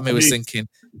part of me was thinking,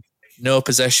 no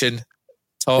possession,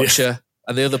 torture.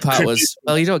 And the other part was,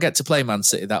 well, you don't get to play Man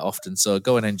City that often, so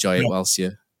go and enjoy it whilst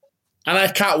you... And I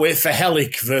can't wait for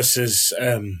Hellick versus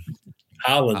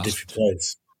Haaland if he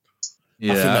plays.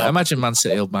 Yeah, I imagine Man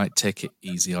City might take it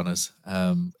easy on us.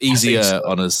 Easier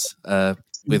on us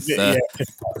with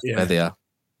where they are.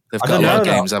 They've got a lot of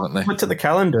games, haven't they? Look at the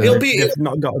calendar. They've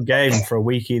not got a game for a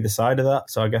week either side of that,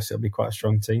 so I guess it'll be quite a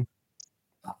strong team.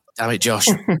 Damn it, Josh.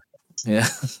 Yeah.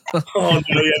 Well.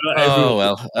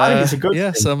 I think it's a good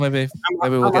thing. So maybe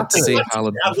we'll get to see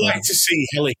Haaland. I'd like to see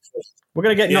Hellick. We're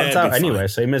going to get knocked out anyway,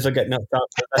 so you may as well get knocked out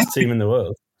for the best team in the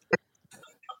world.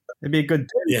 It'd be a good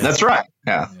team. Yeah. That's right.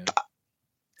 Yeah.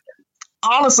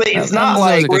 Honestly, it's not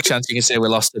like... There's a good chance you can say we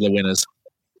lost to the winners.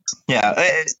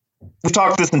 Yeah. We've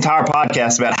talked this entire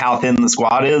podcast about how thin the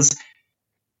squad is.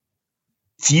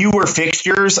 Fewer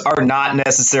fixtures are not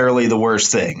necessarily the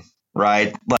worst thing,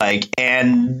 right?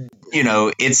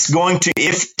 It's going to,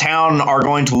 if Town are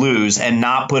going to lose and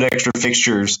not put extra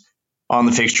fixtures on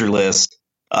the fixture list,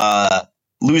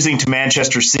 losing to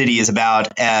Manchester City is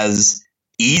about as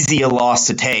easy a loss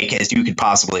to take as you could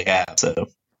possibly have. So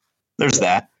there's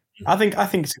that. I think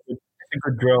it's a good a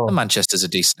good draw. And Manchester's a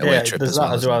decent away trip there's as well.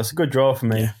 That as well. It's a good draw for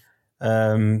me.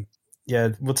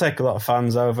 We'll take a lot of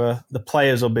fans over. The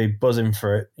players will be buzzing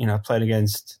for it. Playing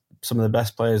against some of the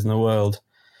best players in the world.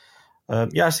 I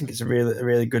think it's a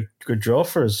really good draw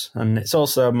for us, and it's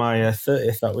also my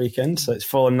 30th that weekend, so it's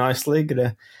fallen nicely.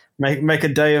 Gonna make a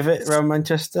day of it around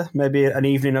Manchester, maybe an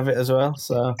evening of it as well.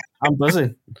 So I'm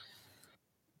buzzing.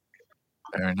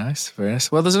 Very nice, very nice.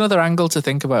 Well, there's another angle to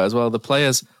think about as well. The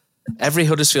players, every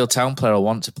Huddersfield Town player will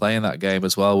want to play in that game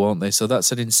as well, won't they? So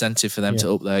that's an incentive for them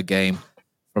to up their game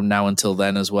from now until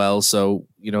then as well. So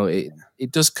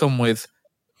it does come with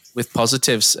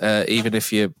positives, even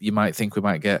if you might think we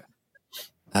might get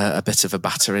a bit of a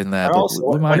batter in there, but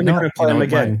also, we might not. Play them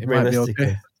again, it might be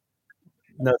okay.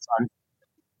 No time.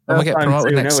 When we get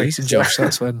promoted next season, Josh,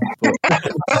 that's when.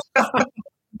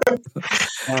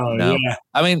 No. Yeah.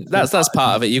 I mean, that's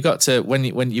part of it. You've got to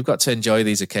when you've got to enjoy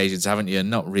these occasions, haven't you? And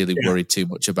not really worry too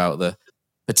much about the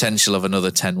potential of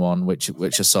another 10-1,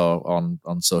 which I saw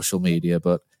on social media.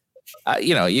 But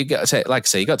you got to, like I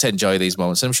say, you got to enjoy these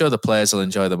moments. And I'm sure the players will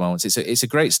enjoy the moments. It's a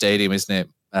great stadium, isn't it?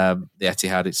 The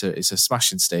Etihad. It's a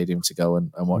smashing stadium to go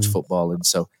and watch football in.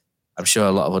 So I'm sure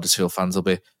a lot of Huddersfield fans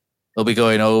will be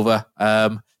going over.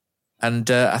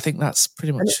 And I think that's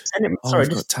pretty much all we've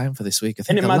got time for this week. I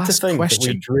think the last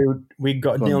question... we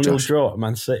got a 0-0 draw at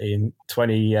Man City in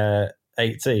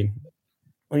 2018.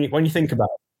 When you think about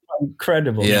it,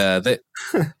 incredible. Yeah, that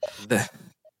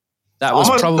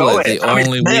was probably the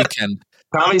only weekend.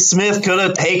 Tommy Smith could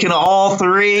have taken all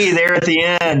three there at the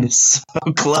end. So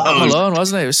close. Scott Malone,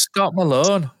 wasn't it? It was Scott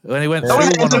Malone when he went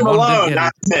through Malone,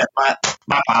 not Smith.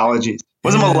 My apologies.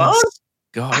 Was it Malone?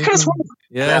 I could have sworn.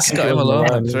 Yeah, Scott Malone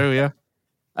went through,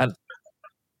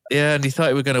 and he thought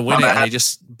he was going to win it, and he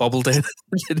just bobbled in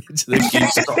into the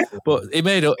queue. But he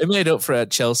made up for it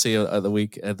at Chelsea at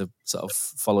the sort of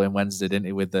following Wednesday, didn't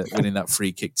he? With winning that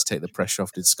free kick to take the pressure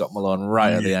off, did Scott Malone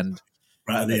right at the end,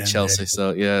 at Chelsea.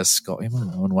 So Scotty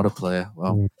Malone, what a player!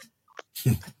 Wow,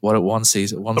 what a one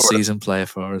season player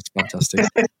for us, fantastic.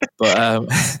 But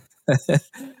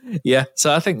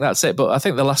so I think that's it. But I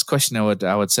think the last question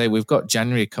I would say, we've got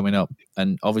January coming up,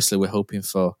 and obviously we're hoping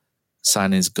for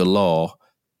signings galore.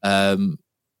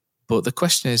 But the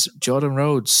question is, Jordan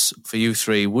Rhodes, for you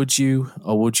three, would you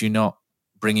or would you not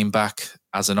bring him back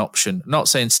as an option? Not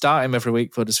saying start him every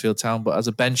week for Huddersfield Town, but as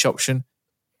a bench option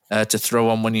to throw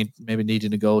on when you maybe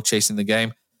needing a goal, chasing the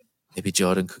game. Maybe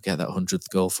Jordan could get that 100th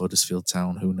goal for Huddersfield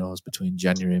Town. Who knows, between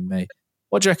January and May.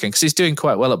 What do you reckon? Because he's doing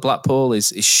quite well at Blackpool.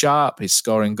 He's sharp. He's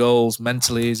scoring goals.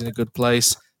 Mentally, he's in a good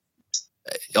place.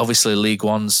 Obviously, League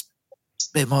One's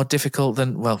a bit more difficult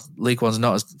than... Well, League One's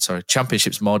not as... Sorry,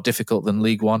 Championship's more difficult than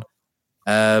League One.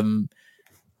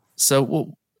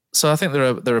 So I think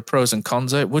there are pros and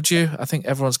cons. Would you? I think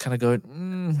everyone's kind of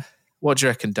going, what do you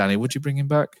reckon, Danny? Would you bring him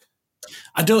back?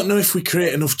 I don't know if we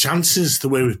create enough chances the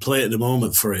way we play at the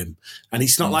moment for him. And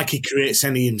it's not like he creates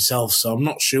any himself, so I'm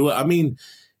not sure. I mean...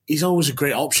 He's always a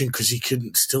great option because he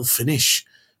can still finish.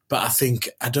 But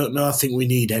I don't know, I think we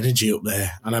need energy up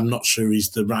there. And I'm not sure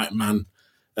he's the right man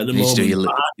at the moment. You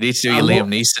need to do your Liam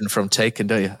Neeson from Taken,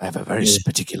 don't you? I have a very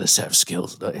particular set of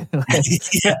skills, don't you?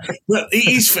 Yeah, but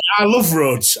I love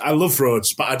Rhodes.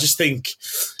 But I just think,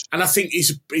 and I think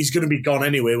he's going to be gone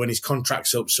anyway when his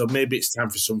contract's up. So maybe it's time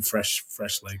for some fresh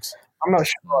legs. I'm not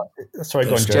sure. Sorry,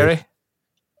 go on, Jerry.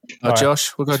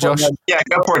 Josh. We'll go, Josh. Yeah,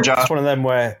 go for it, Josh. It's one of them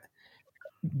where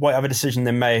whatever decision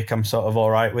they make, I'm sort of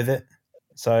all right with it.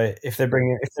 So if they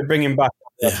bring him back,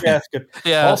 it's good.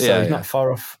 Yeah, also, he's not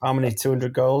far off. How many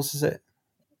 200 goals is it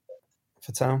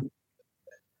for Town?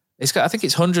 I think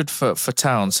it's 100 for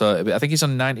Town. So I think he's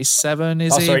on 97.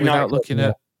 Is he? Sorry, without looking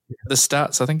at the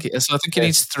stats, I think he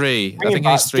needs 3. I think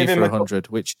he needs 3 for 100.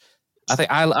 Which I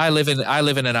think I live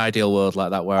in an ideal world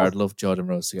like that where I'd love Jordan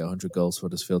Rhodes to get 100 goals for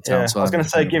Huddersfield Town. Yeah, so I was going to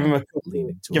say give him a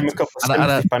couple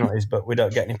of penalties, but we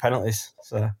don't get any penalties.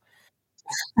 So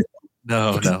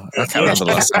no, I can't remember the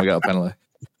last time we got a penalty.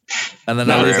 And then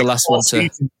I'll leave the last one to...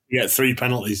 You get 3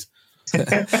 penalties.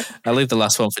 I'll leave the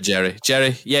last one for Jerry.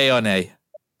 Jerry, yay or nay?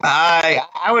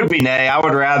 I would be nay. I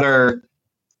would rather,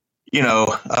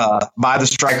 buy the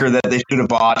striker that they should have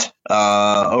bought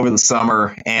over the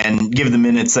summer and give the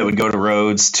minutes that would go to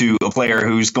Rhodes to a player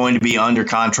who's going to be under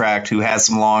contract, who has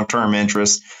some long-term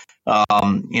interest.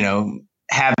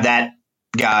 Have that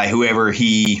guy, whoever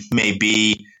he may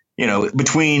be,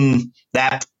 between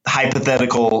that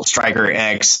hypothetical striker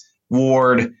X,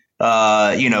 Ward,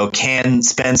 can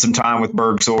spend some time with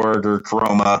Bergsorg or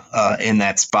Karoma in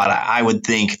that spot. I would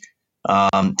think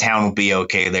Town will be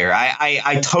okay there.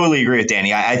 I totally agree with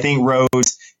Danny. I think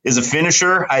Rhodes is a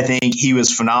finisher. I think he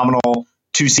was phenomenal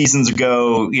 2 seasons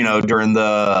ago, during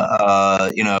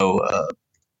the,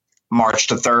 March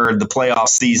to 3rd, the playoff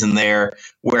season there,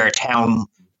 where Town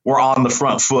were on the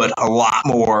front foot a lot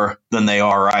more than they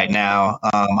are right now.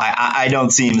 I don't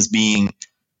see him as being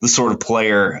the sort of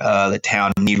player that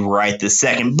Town need right this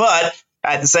second. But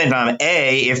at the same time,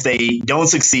 if they don't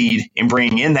succeed in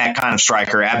bringing in that kind of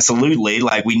striker, absolutely,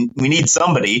 like we need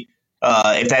somebody.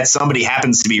 If that somebody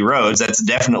happens to be Rhodes, that's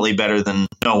definitely better than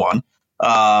no one.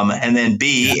 And then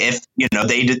B, if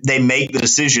they make the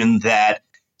decision that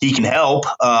he can help,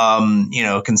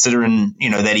 considering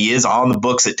that he is on the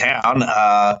books at Town,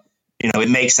 it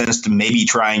makes sense to maybe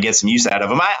try and get some use out of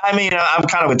him. I mean, I'm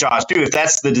kind of with Josh too. If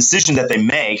that's the decision that they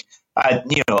make, okay,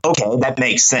 that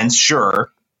makes sense.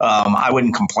 Sure, I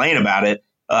wouldn't complain about it.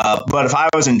 But if I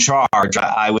was in charge,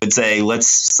 I would say let's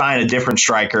sign a different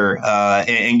striker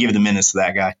and give the minutes to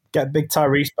that guy. Get big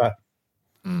Tyrese back.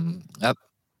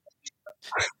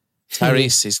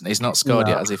 Tyrese, he's not scored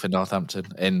yet, has he, for Northampton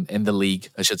in the league?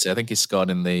 I should say. I think he's scored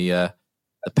in the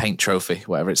Paint Trophy,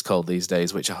 whatever it's called these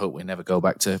days, which I hope we never go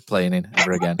back to playing in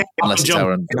ever again, unless it's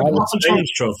our own.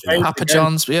 Papa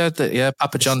John's,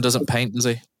 Papa John doesn't paint, does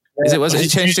he? Is it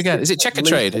changed again? Is it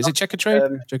Checkatrade? Is it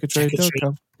Checkatrade?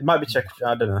 Checkatrade.com. It might be Checkatrade.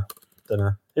 I don't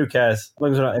know. Who cares? As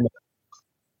long as we're not in it.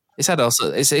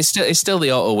 It's still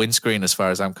the auto windscreen as far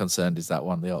as I'm concerned. Is that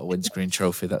one the auto windscreen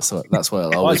trophy? That's what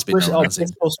it'll always be known as.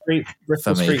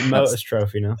 Bristol Street Motors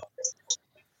trophy now.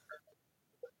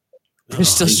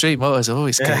 Bristol Street Motors. Oh,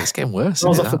 it's getting worse.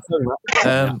 It'll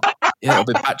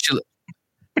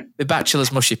be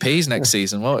Bachelor's Mushy Peas next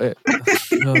season, won't it?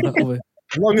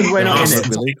 As long as we're not in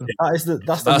it,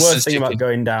 that's the worst thing about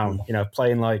going down.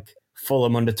 Playing like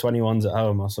Fulham under 21s at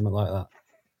home or something like that.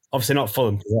 Obviously not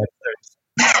Fulham.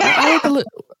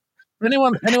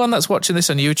 Anyone that's watching this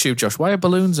on YouTube, Josh, why are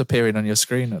balloons appearing on your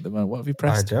screen at the moment? What have you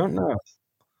pressed? I don't know.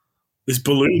 There's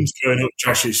balloons going up,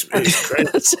 Josh. It's great.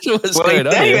 You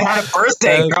had a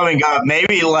birthday coming up.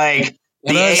 Maybe like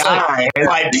the AI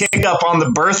might pick up on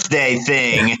the birthday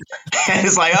thing. And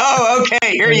it's like, oh,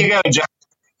 okay, here you go, Josh.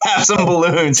 Have some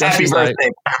balloons. Happy birthday,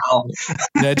 pal.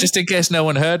 Yeah, just in case no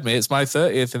one heard me, it's my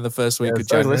 30th in the first week of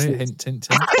January. Hint, hint, hint.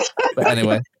 But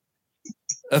anyway,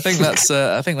 I think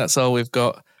that's all we've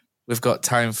got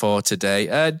time for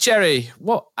today. Jerry,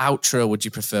 what outro would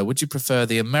you prefer? Would you prefer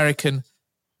the American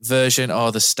version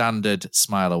or the standard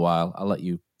Smile a While? I'll let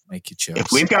you make your choice.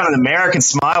 If we've got an American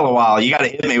Smile a While, you got to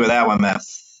hit me with that one, man.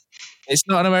 It's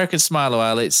not an American Smile a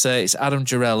While. It's Adam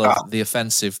Jarrell of The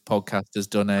Offensive podcast has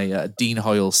done a Dean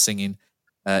Hoyle singing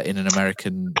in an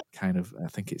American kind of, I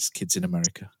think it's Kids in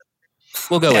America.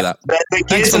 We'll go with that. The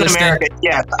Kids in America.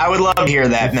 Yeah, I would love to hear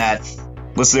that, Matt.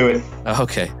 Let's do it.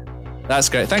 Okay. That's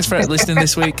great. Thanks for listening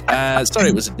this week. Sorry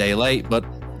it was a day late, but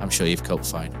I'm sure you've coped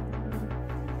fine.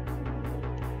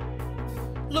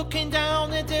 Looking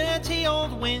down a dirty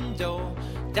old window,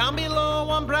 down below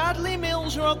on Bradley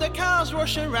Mills Road, the cars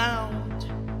rush around.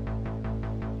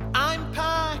 I'm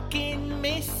packing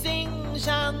my things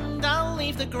and I'll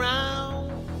leave the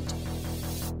ground.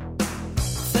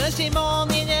 Thursday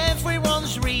morning,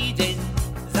 everyone's reading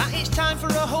that it's time for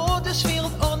a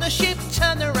Huddersfield ownership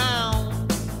turnaround.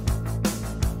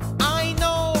 I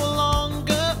no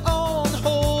longer own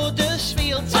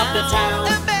Huddersfield Town. Up the town.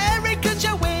 Americans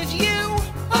are with you.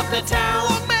 Up the town.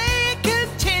 What may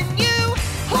continue.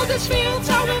 Huddersfield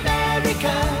Town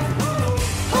America.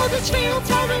 Huddersfield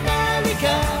Town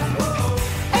America.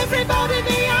 Everybody in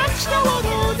the arts know what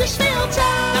Huddersfield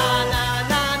Town. Na na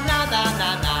na na na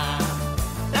na na.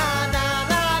 Na na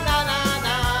na na na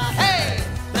na. Hey.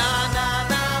 Na na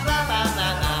na na na na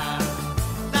na.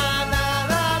 Na na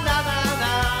na na na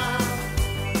na.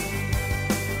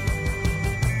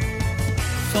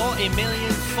 40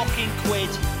 million fucking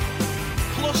quid.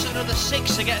 Plus another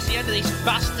 6 to get us to the end of this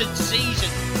bastard season.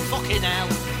 Fucking hell.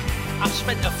 I've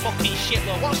spent a fucking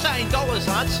shitload. What's that in dollars,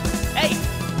 lads? Hey,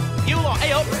 you lot,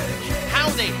 hey up.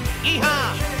 Howdy,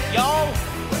 yeehaw, y'all.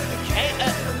 Hey,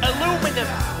 aluminum,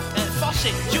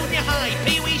 faucet, junior high,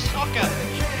 pee-wee soccer,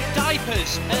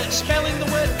 diapers, spelling the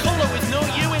word colour with no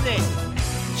U in it.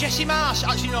 Jesse Marsh,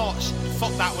 actually no,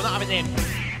 fuck that, we're not having him.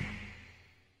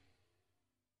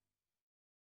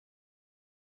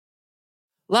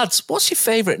 Lads, what's your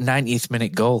favourite 90th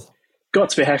minute goal? Got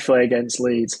to be Hefele against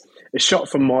Leeds. A shot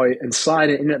from Moy and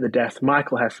sliding in at the death,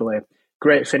 Michael Hefele.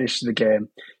 Great finish to the game.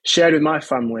 Shared with my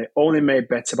family, only made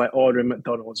better by ordering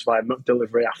McDonald's via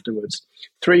McDelivery afterwards.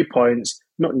 3 points,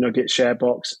 McNugget share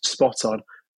box, spot on.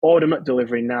 Order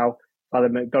McDelivery now via the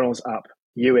McDonald's app.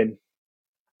 You in.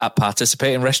 At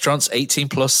participating restaurants, 18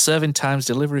 plus, serving times,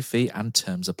 delivery fee and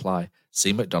terms apply.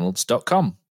 See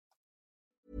mcdonalds.com.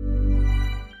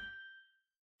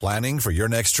 Planning for your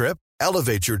next trip?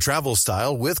 Elevate your travel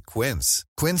style with Quince.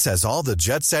 Quince has all the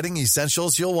jet-setting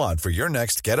essentials you'll want for your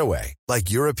next getaway, like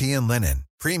European linen,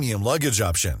 premium luggage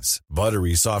options,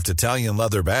 buttery soft Italian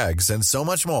leather bags, and so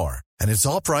much more. And it's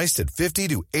all priced at 50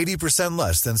 to 80%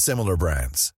 less than similar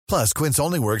brands. Plus, Quince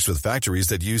only works with factories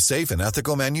that use safe and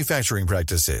ethical manufacturing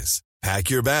practices.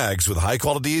 Pack your bags with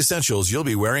high-quality essentials you'll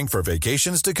be wearing for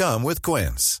vacations to come with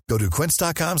Quince. Go to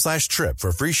quince.com/trip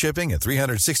for free shipping and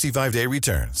 365-day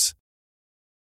returns.